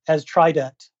name as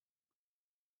Trident?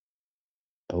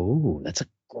 Oh, that's a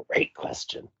great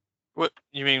question. What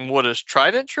you mean? What is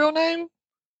Trident's real name?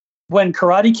 When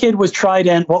Karate Kid was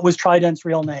Trident, what was Trident's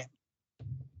real name?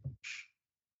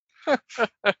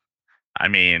 I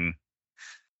mean,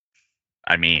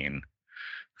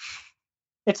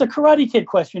 it's a Karate Kid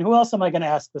question. Who else am I going to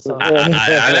ask this of? I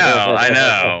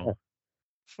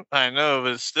know,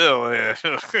 but still, yeah.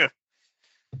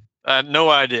 I had no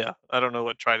idea. I don't know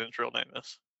what Trident's real name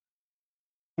is.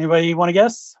 Anybody want to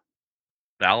guess?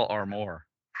 Val Armour.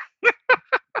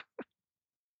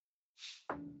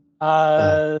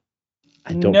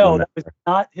 I don't no, remember. that was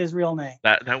not his real name.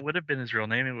 That would have been his real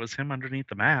name. It was him underneath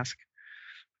the mask.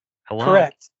 Hello.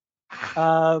 Correct.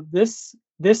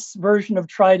 This version of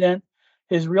Trident,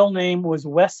 his real name was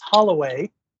Wes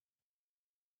Holloway,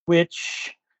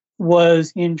 which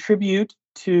was in tribute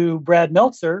to Brad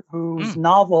Meltzer, whose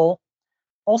novel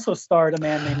also starred a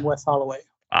man named Wes Holloway.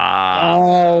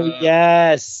 Oh,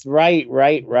 yes. Right.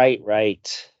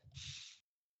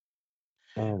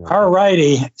 All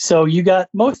righty. So you got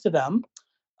most of them.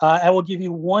 I will give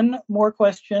you one more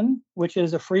question, which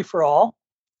is a free-for-all.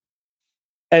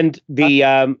 And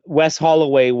the Wes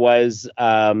Holloway was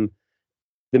the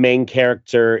main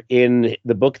character in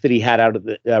the book that he had out of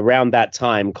around that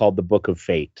time called The Book of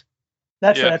Fate.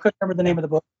 That's right. I couldn't remember the name of the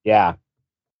book. Yeah.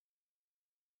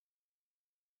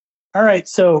 All right.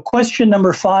 So question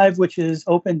number 5, which is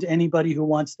open to anybody who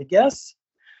wants to guess.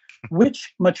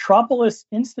 Which Metropolis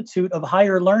Institute of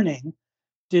Higher Learning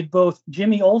did both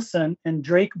Jimmy Olsen and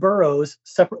Drake Burroughs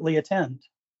separately attend?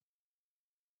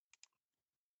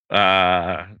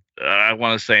 I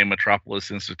want to say Metropolis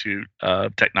Institute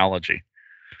of Technology.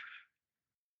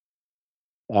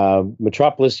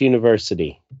 Metropolis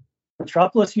University.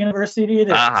 Metropolis University it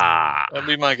is. That'd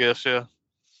be my guess, yeah.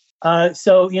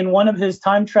 So in one of his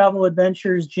time travel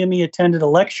adventures, Jimmy attended a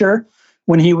lecture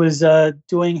when he was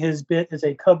doing his bit as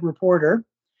a cub reporter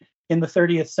in the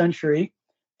 30th century.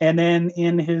 And then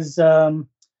in his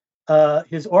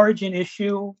origin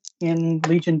issue in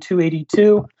Legion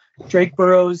 282, Drake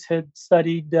Burroughs had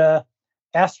studied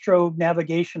astro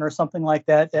navigation or something like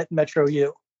that at Metro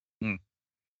U.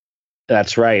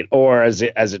 That's right. Or as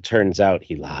it turns out,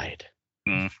 he lied.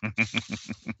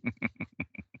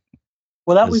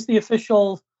 Well, that was the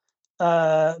official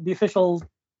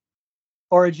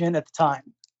origin at the time.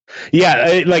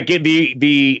 Yeah, like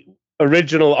the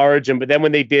original origin, but then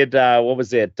when they did what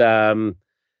was it?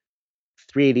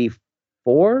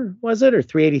 384 was it, or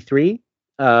 383?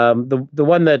 The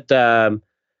one that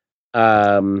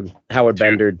Howard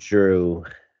Bender drew.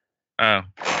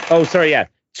 Oh, sorry, yeah.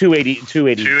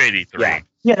 283.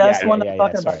 Yeah, that's the one I'm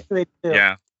talking about. 282.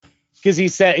 Yeah. Because he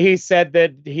said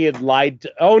that he had lied.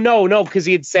 Oh no, because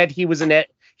he had said he was an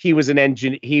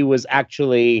engineer. He was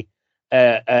actually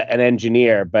an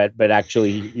engineer, but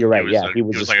actually, you're right. He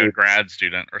was like a grad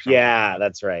student or something. Yeah,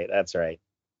 that's right.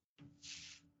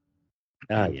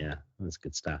 Oh yeah, that's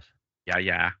good stuff.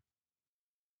 Yeah.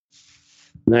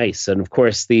 Nice, and of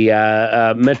course the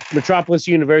Metropolis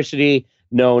University,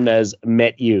 known as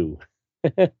MetU.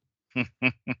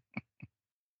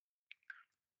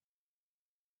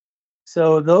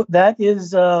 So that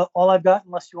is all I've got,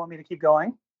 unless you want me to keep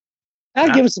going.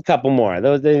 Give us a couple more.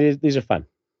 These are fun.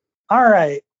 All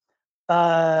right.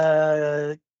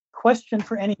 Question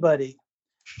for anybody.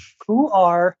 Who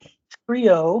are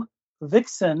Trio,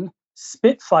 Vixen,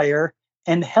 Spitfire,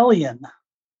 and Hellion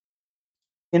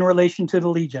in relation to the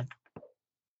Legion?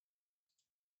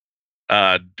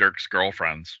 Dirk's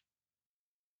girlfriends.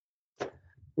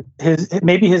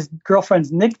 Maybe his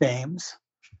girlfriend's nicknames.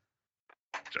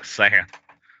 Just saying.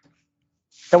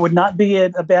 That would not be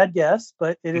a bad guess,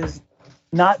 but it is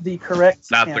not the correct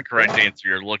answer. The correct answer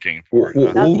you're looking for.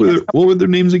 What were their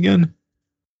names again?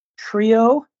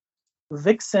 Trio,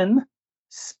 Vixen,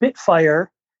 Spitfire,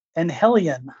 and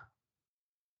Hellion.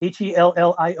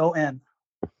 Hellion.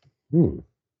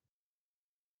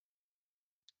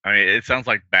 I mean, it sounds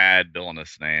like bad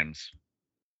villainous names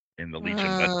in the Legion,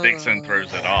 but Vixen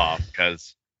throws it off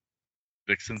because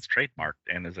Vixen's trademarked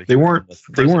and is a they weren't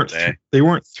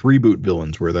 3-boot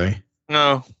villains, were they?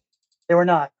 No, they were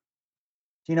not.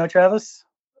 Do you know, Travis?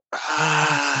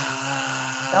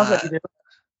 Sounds like you do.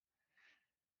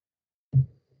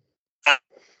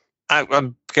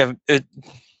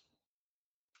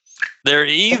 They're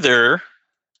either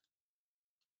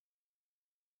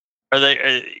are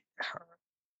they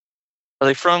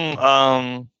from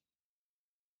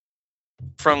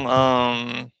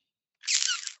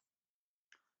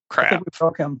crap. I think we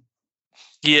broke him.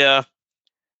 Yeah.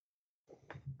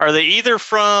 Are they either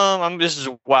from? This is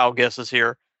wild guesses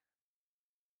here.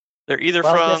 They're either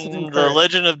from the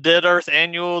Legend of Dead Earth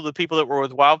Annual, the people that were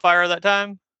with Wildfire at that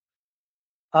time.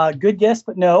 Good guess,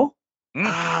 but no.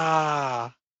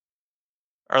 Are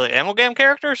they Amalgam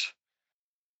characters?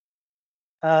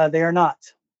 They are not.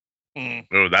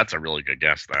 Oh, that's a really good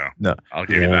guess, though. No, I'll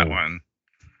give you that one.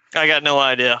 I got no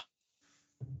idea.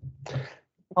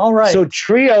 All right. So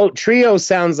Trio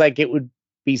sounds like it would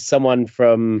be someone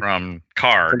from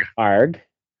Karg.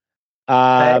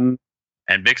 And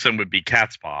Vixen would be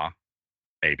Catspaw,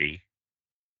 maybe,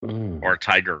 or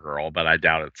Tiger Girl, but I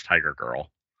doubt it's Tiger Girl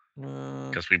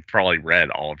because we've probably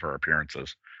read all of her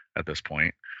appearances at this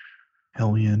point.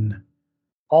 Hellion.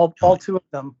 All two of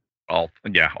them. All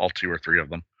 2 or 3 of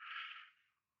them.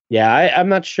 Yeah, I'm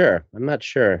not sure.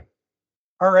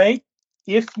 All right.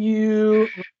 If you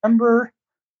remember,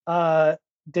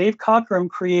 Dave Cockrum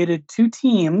created 2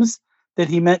 teams that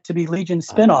he meant to be Legion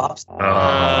spinoffs.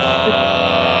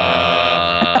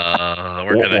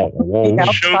 We're going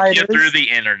to choke you through the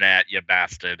internet, you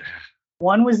bastard.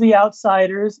 One was the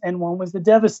Outsiders and one was the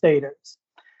Devastators.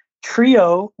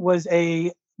 Trio was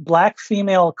a black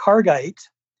female Kargite,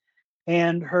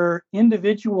 and her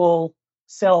individual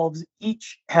selves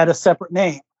each had a separate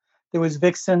name. There was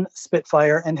Vixen,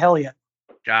 Spitfire, and Hellion.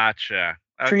 Gotcha.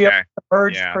 Okay. Trio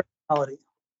merged personality.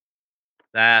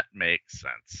 That makes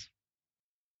sense.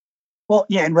 Well,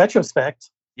 yeah, in retrospect.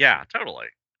 Yeah, totally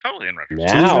in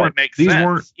retrospect.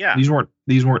 Wow.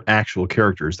 These weren't actual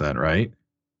characters then, right?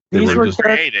 These were just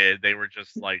created. They were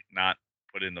just like not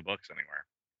put in the books anywhere.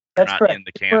 That's correct. In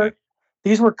the canon.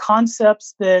 These were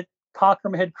concepts that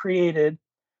Cockrum had created,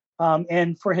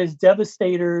 and for his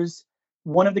Devastators,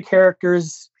 one of the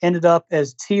characters ended up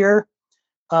as Tyr.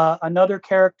 Another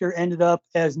character ended up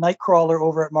as Nightcrawler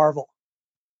over at Marvel.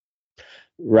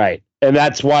 Right. And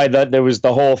that's why there was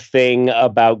the whole thing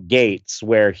about Gates,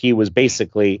 where he was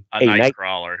basically a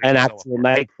Nightcrawler, an actual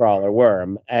Nightcrawler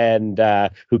worm, and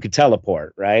who could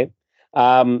teleport, right?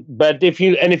 But if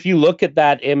you look at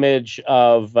that image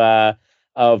of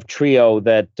Trio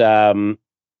that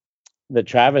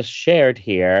Travis shared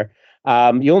here,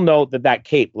 you'll note that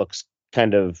cape looks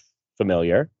kind of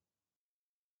familiar.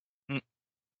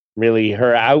 Really,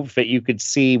 her outfit, you could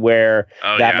see where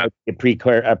might be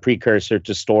a precursor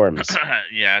to Storm's.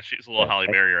 Yeah, she's a little Halle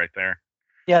Berry right there.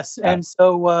 Yes, and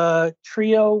so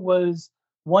Trio was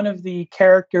one of the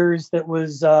characters that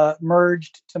was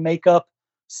merged to make up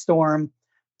Storm.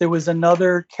 There was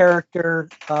another character,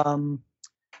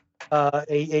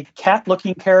 a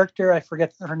cat-looking character. I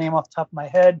forget her name off the top of my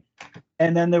head.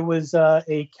 And then there was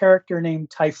a character named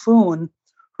Typhoon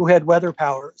who had weather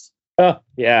powers. Oh,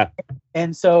 yeah.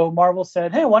 And so Marvel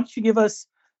said, hey, why don't you give us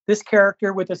this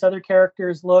character with this other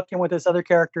character's look and with this other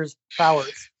character's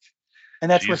powers?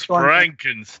 And that's where Storm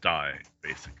Frankenstein,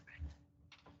 basically.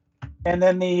 And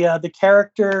then the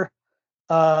character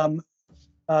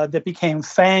that became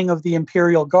Fang of the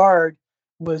Imperial Guard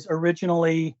was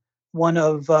originally one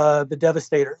of the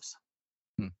Devastators.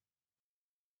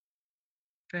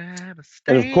 And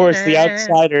of course, the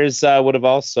Outsiders would have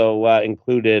also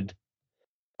included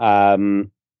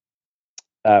Reflecto.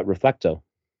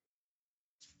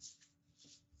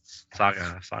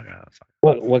 Saga.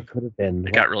 What could have been?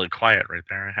 It got really quiet right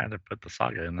there. I had to put the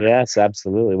Saga in there. Yes,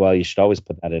 absolutely. Well, you should always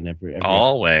put that in every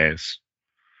always.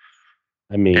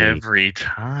 I mean, every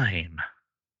time.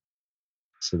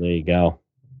 So there you go.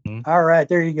 All right,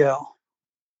 there you go.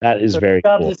 That is very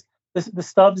cool.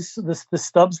 The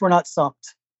stubs were not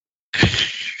sumped.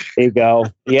 There you go.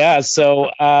 Yeah.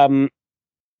 So,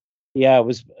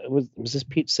 was this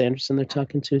Pete Sanderson they're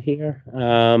talking to here?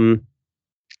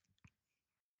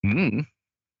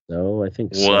 So I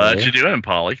think. What you doing,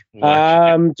 Polly?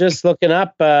 Just looking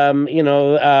up. Because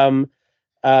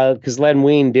Len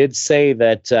Wein did say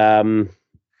that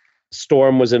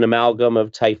Storm was an amalgam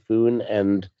of Typhoon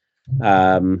and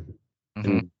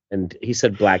he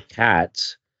said Black Cat.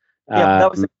 Yeah, that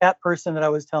was the cat person that I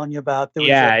was telling you about.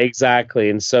 Exactly.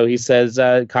 And so he says,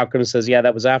 Cochran says,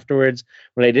 that was afterwards.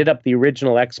 When I did up the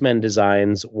original X-Men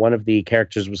designs, one of the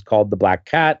characters was called the Black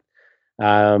Cat.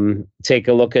 Take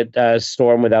a look at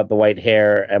Storm without the white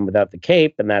hair and without the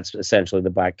cape, and that's essentially the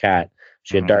Black Cat.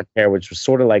 She had dark hair, which was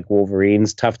sort of like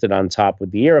Wolverine's, tufted on top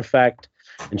with the ear effect,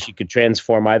 and she could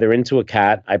transform either into a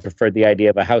cat. I preferred the idea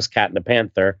of a house cat and a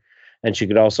panther, and she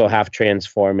could also half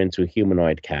transform into a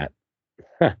humanoid cat.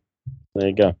 There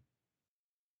you go.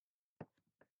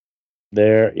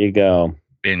 There you go.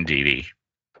 Indeedy.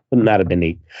 Wouldn't that have been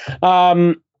neat?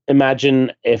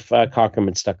 Imagine if Cockrum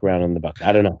had stuck around in the book.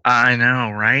 I don't know. I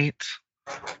know, right?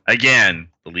 Again,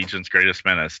 the Legion's greatest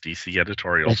menace, DC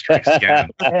editorial strikes again.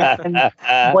 And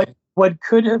what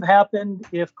could have happened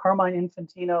if Carmine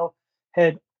Infantino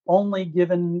had only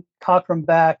given Cockrum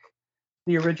back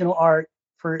the original art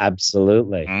for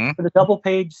absolutely for the double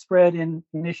page spread in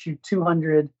issue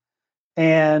 200,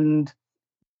 and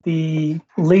the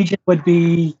Legion would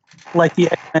be like the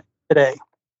X-Men today.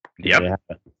 Yep.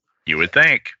 You would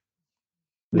think.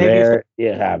 There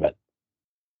you have it.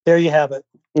 There you have it.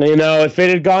 If it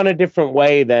had gone a different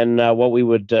way, then what we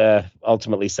would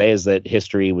ultimately say is that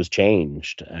history was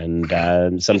changed,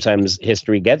 and sometimes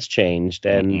history gets changed,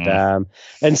 and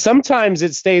sometimes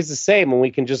it stays the same, and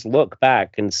we can just look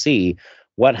back and see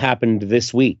what happened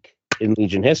this week in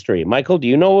Legion history. Michael, do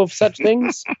you know of such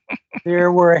things?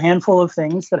 There were a handful of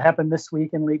things that happened this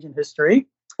week in Legion history.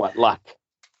 What luck?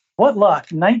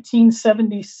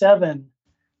 1977,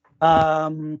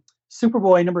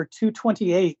 Superboy number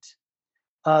 228.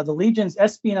 The Legion's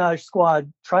espionage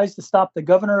squad tries to stop the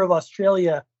governor of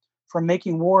Australia from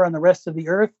making war on the rest of the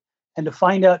earth and to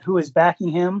find out who is backing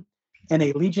him, and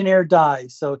a Legionnaire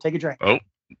dies. So take a drink. Oh,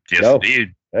 yes,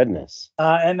 indeed. Goodness.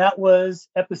 And that was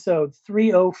episode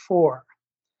 304.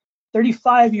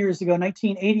 35 years ago,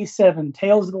 1987,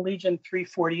 Tales of the Legion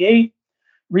 348,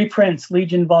 reprints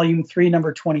Legion Volume 3,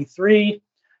 number 23.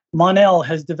 Mon-El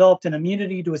has developed an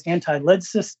immunity to his anti-lead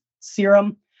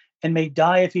serum and may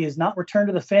die if he is not returned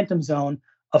to the Phantom Zone,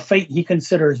 a fate he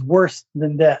considers worse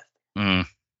than death.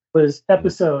 Was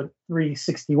episode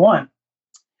 361.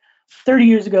 30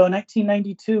 years ago,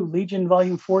 1992, Legion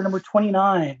Volume 4, number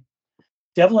 29.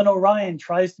 Devlin Orion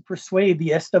tries to persuade the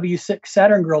SW6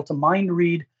 Saturn Girl to mind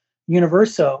read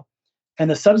Universo,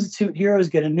 and the substitute heroes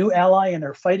get a new ally in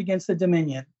their fight against the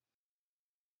Dominion.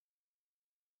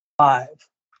 25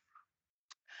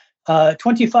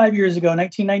 years ago,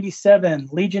 1997,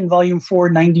 Legion Volume 4,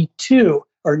 92,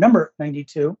 or number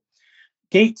 92.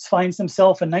 Gates finds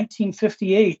himself in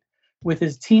 1958 with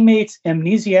his teammates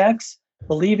amnesiacs,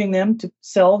 believing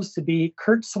themselves to be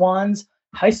Kurt Swan's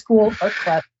high school art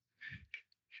class.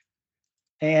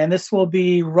 And this will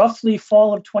be roughly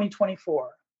fall of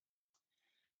 2024.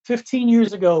 15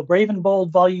 years ago, Brave and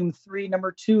Bold Volume 3,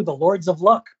 number 2, The Lords of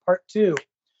Luck, Part 2.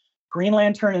 Green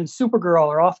Lantern and Supergirl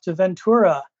are off to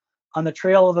Ventura on the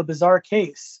trail of a bizarre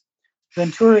case.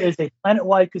 Ventura is a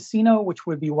planet-wide casino, which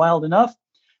would be wild enough,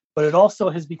 but it also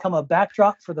has become a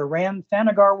backdrop for the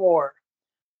Rann-Thanagar War.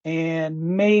 And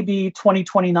maybe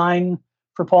 2029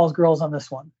 for Paul's Girls on this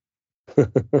one.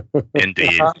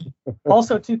 Indeed.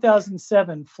 Also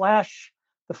 2007, Flash,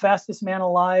 The Fastest Man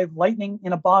Alive, Lightning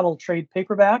in a Bottle trade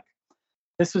paperback.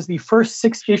 This was the first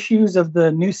 6 issues of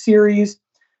the new series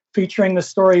featuring the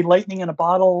story Lightning in a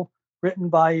Bottle, written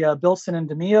by Bilson and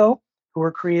DeMeo, who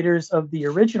were creators of the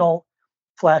original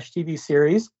Flash TV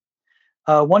series.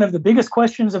 One of the biggest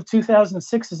questions of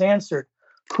 2006 is answered.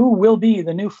 Who will be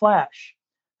the new Flash?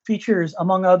 Features,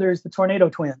 among others, the Tornado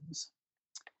Twins.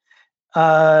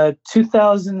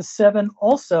 2007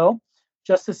 also,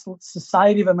 Justice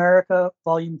Society of America,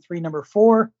 Volume 3, Number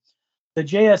 4, the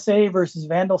JSA versus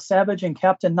Vandal Savage and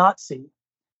Captain Nazi.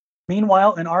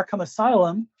 Meanwhile, in Arkham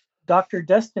Asylum, Dr.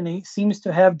 Destiny seems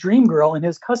to have Dream Girl in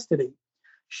his custody.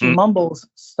 She mumbles,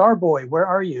 "Starboy, where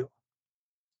are you?"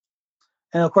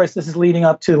 And of course, this is leading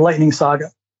up to the Lightning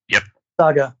Saga. Yep.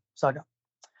 Saga.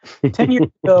 10 years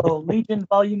ago, Legion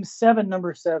Volume 7,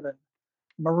 Number 7.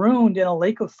 Marooned in a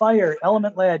lake of fire,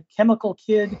 Element Lad, Chemical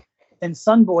Kid, and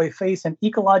Sunboy face an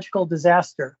ecological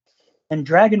disaster. And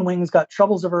Dragon Wings got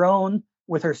troubles of her own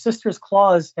with her sister's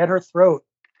claws at her throat.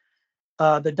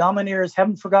 The Domineers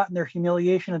haven't forgotten their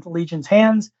humiliation at the Legion's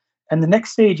hands, and the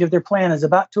next stage of their plan is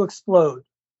about to explode.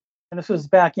 And this was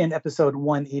back in episode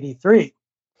 183.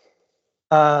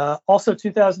 Also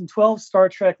 2012, Star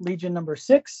Trek Legion number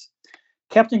 6.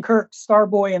 Captain Kirk,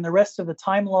 Starboy, and the rest of the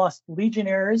time-lost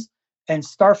Legionnaires and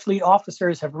Starfleet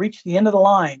officers have reached the end of the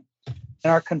line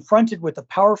and are confronted with the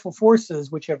powerful forces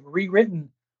which have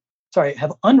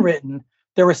unwritten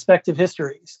their respective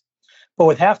histories. But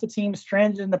with half the team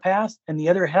stranded in the past and the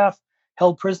other half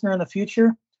held prisoner in the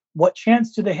future, what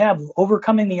chance do they have of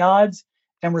overcoming the odds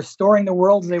and restoring the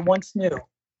world they once knew?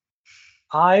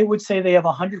 I would say they have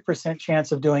a 100%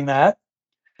 chance of doing that.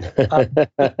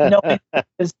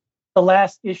 Is the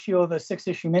last issue of a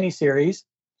 6-issue miniseries.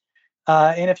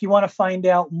 And if you want to find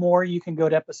out more, you can go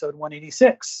to episode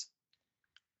 186.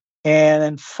 And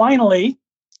then finally,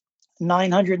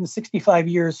 965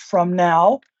 years from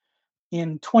now,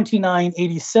 in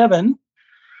 2987,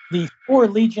 the 4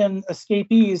 Legion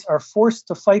escapees are forced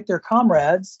to fight their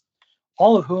comrades,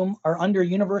 all of whom are under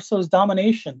Universo's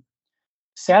domination.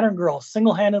 Saturn Girl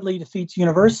single-handedly defeats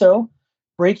Universo,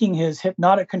 breaking his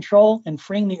hypnotic control and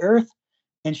freeing the Earth,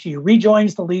 and she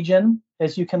rejoins the Legion,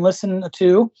 as you can listen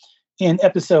to in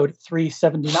episode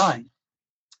 379.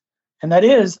 And that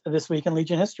is This Week in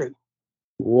Legion History.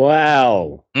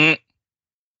 Wow.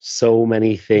 So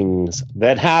many things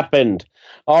that happened.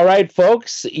 All right,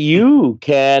 folks, you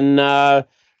can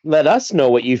let us know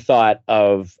what you thought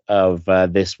of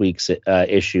this week's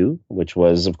issue, which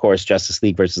was, of course, Justice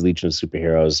League versus Legion of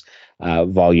Superheroes,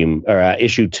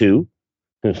 issue 2.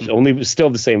 Only still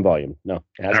the same volume. No.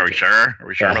 Are we sure? Are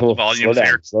we sure about the volumes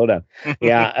here? Slow down.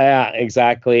 Yeah,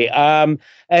 exactly. And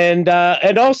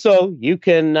also you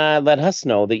can let us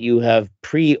know that you have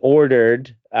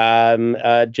pre-ordered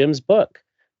Jim's book.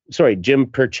 Sorry, Jim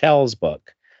Purcell's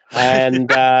book. And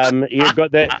you're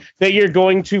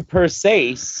going to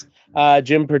purchase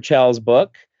Jim Purcell's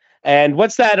book. And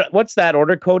what's that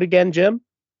order code again, Jim?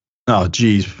 Oh,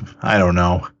 geez, I don't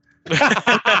know.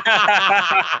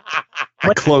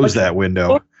 I closed that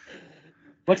window.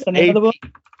 What's the name of the book?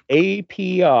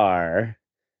 APR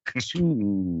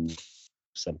 2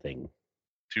 something.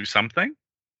 2 something?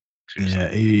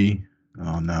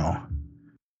 Oh no.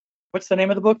 What's the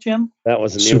name of the book, Jim? That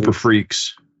wasn't Super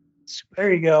Freaks.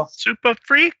 There you go. Super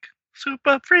Freak.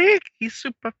 He's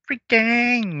super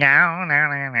freaking. No.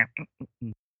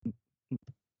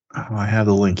 Oh, I have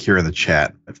the link here in the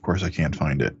chat. Of course, I can't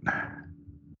find it.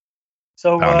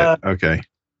 So, okay.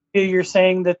 You're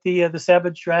saying that the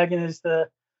Savage Dragon is the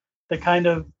kind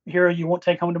of hero you won't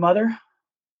take home to mother?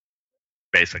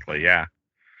 Basically, yeah.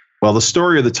 Well, the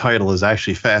story of the title is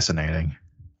actually fascinating.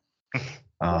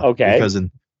 Okay. Because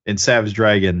in Savage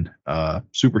Dragon,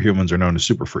 superhumans are known as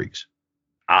super freaks.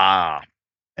 Ah.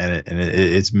 And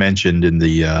it's mentioned in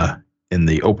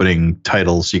the opening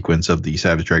title sequence of the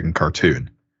Savage Dragon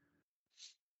cartoon.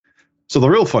 So the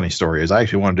real funny story is I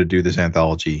actually wanted to do this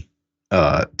anthology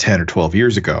 10 or 12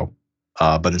 years ago,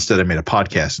 but instead I made a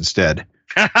podcast instead.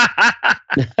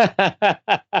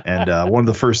 And one of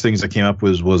the first things that came up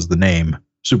was the name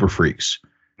Super Freaks.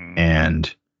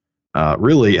 And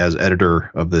really, as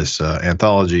editor of this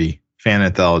fan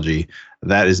anthology,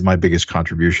 that is my biggest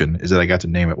contribution, is that I got to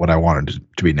name it what I wanted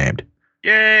to be named.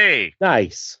 Yay!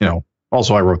 Nice.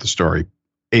 Also I wrote the story,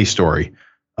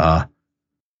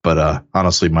 but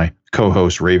honestly, my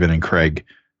co-hosts Raven and Craig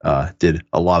did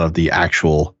a lot of the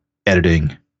actual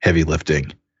editing, heavy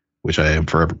lifting, which I am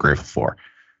forever grateful for.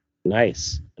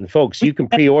 Nice. And folks, you can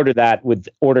pre-order that with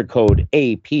order code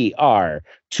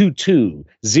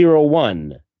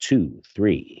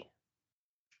APR220123.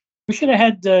 We should have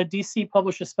had DC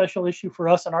publish a special issue for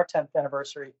us on our 10th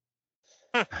anniversary.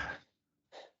 I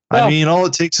mean, all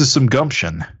it takes is some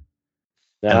gumption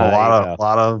and a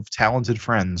lot of talented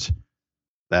friends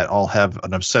that all have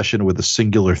an obsession with a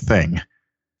singular thing.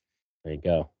 There you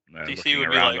go. DC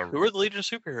would be like, who are the Legion of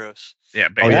Superheroes? Yeah,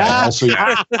 basically.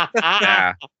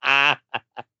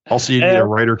 Also, you need a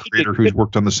writer-creator who's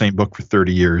worked on the same book for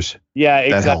 30 years. Yeah,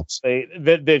 exactly.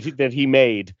 That he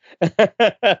made.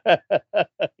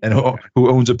 And who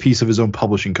owns a piece of his own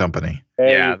publishing company.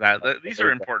 Yeah, these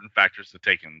are important factors to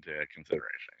take into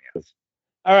consideration. Yes.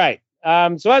 All right.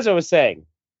 So as I was saying,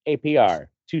 APR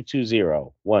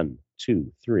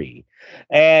 220123.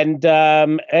 And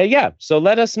so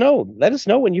let us know. Let us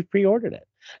know when you've pre-ordered it.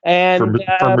 And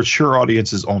for mature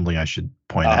audiences only, I should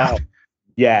point out.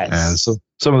 Yes. So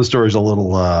some of the stories are a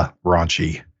little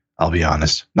raunchy, I'll be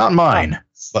honest. Not mine,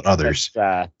 but others.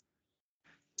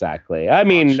 Exactly. I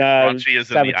mean,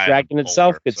 Savage Dragon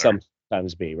itself could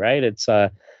sometimes be, right? It's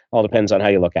all depends on how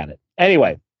you look at it.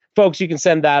 Anyway, folks, you can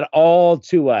send that all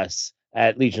to us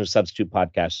at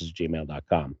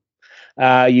legionofsubstitutepodcast@gmail.com.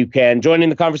 You can join in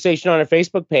the conversation on our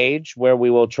Facebook page, where we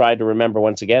will try to remember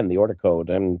once again the order code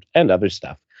and other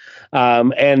stuff.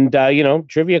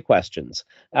 Trivia questions.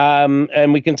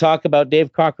 And we can talk about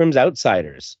Dave Cockrum's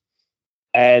Outsiders.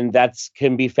 And that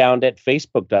can be found at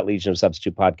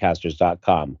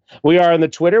facebook.legionofsubstitutepodcasters.com. We are on the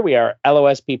Twitter. We are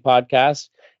LOSP Podcast.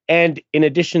 And in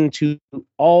addition to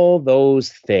all those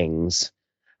things,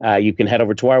 you can head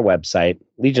over to our website,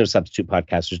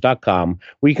 legionofsubstitutepodcasters.com,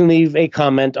 where you can leave a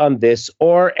comment on this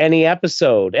or any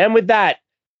episode. And with that,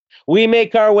 we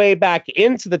make our way back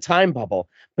into the time bubble,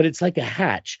 but it's like a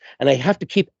hatch, and I have to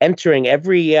keep entering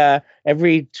every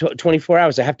 24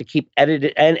 hours. I have to keep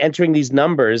entering these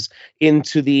numbers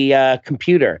into the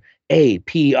computer.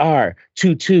 APR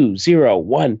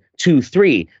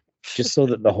 220123, just so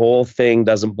that the whole thing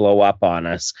doesn't blow up on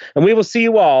us. And we will see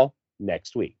you all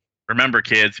next week. Remember,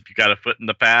 kids, if you got a foot in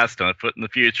the past and a foot in the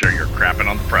future, you're crapping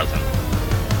on the present.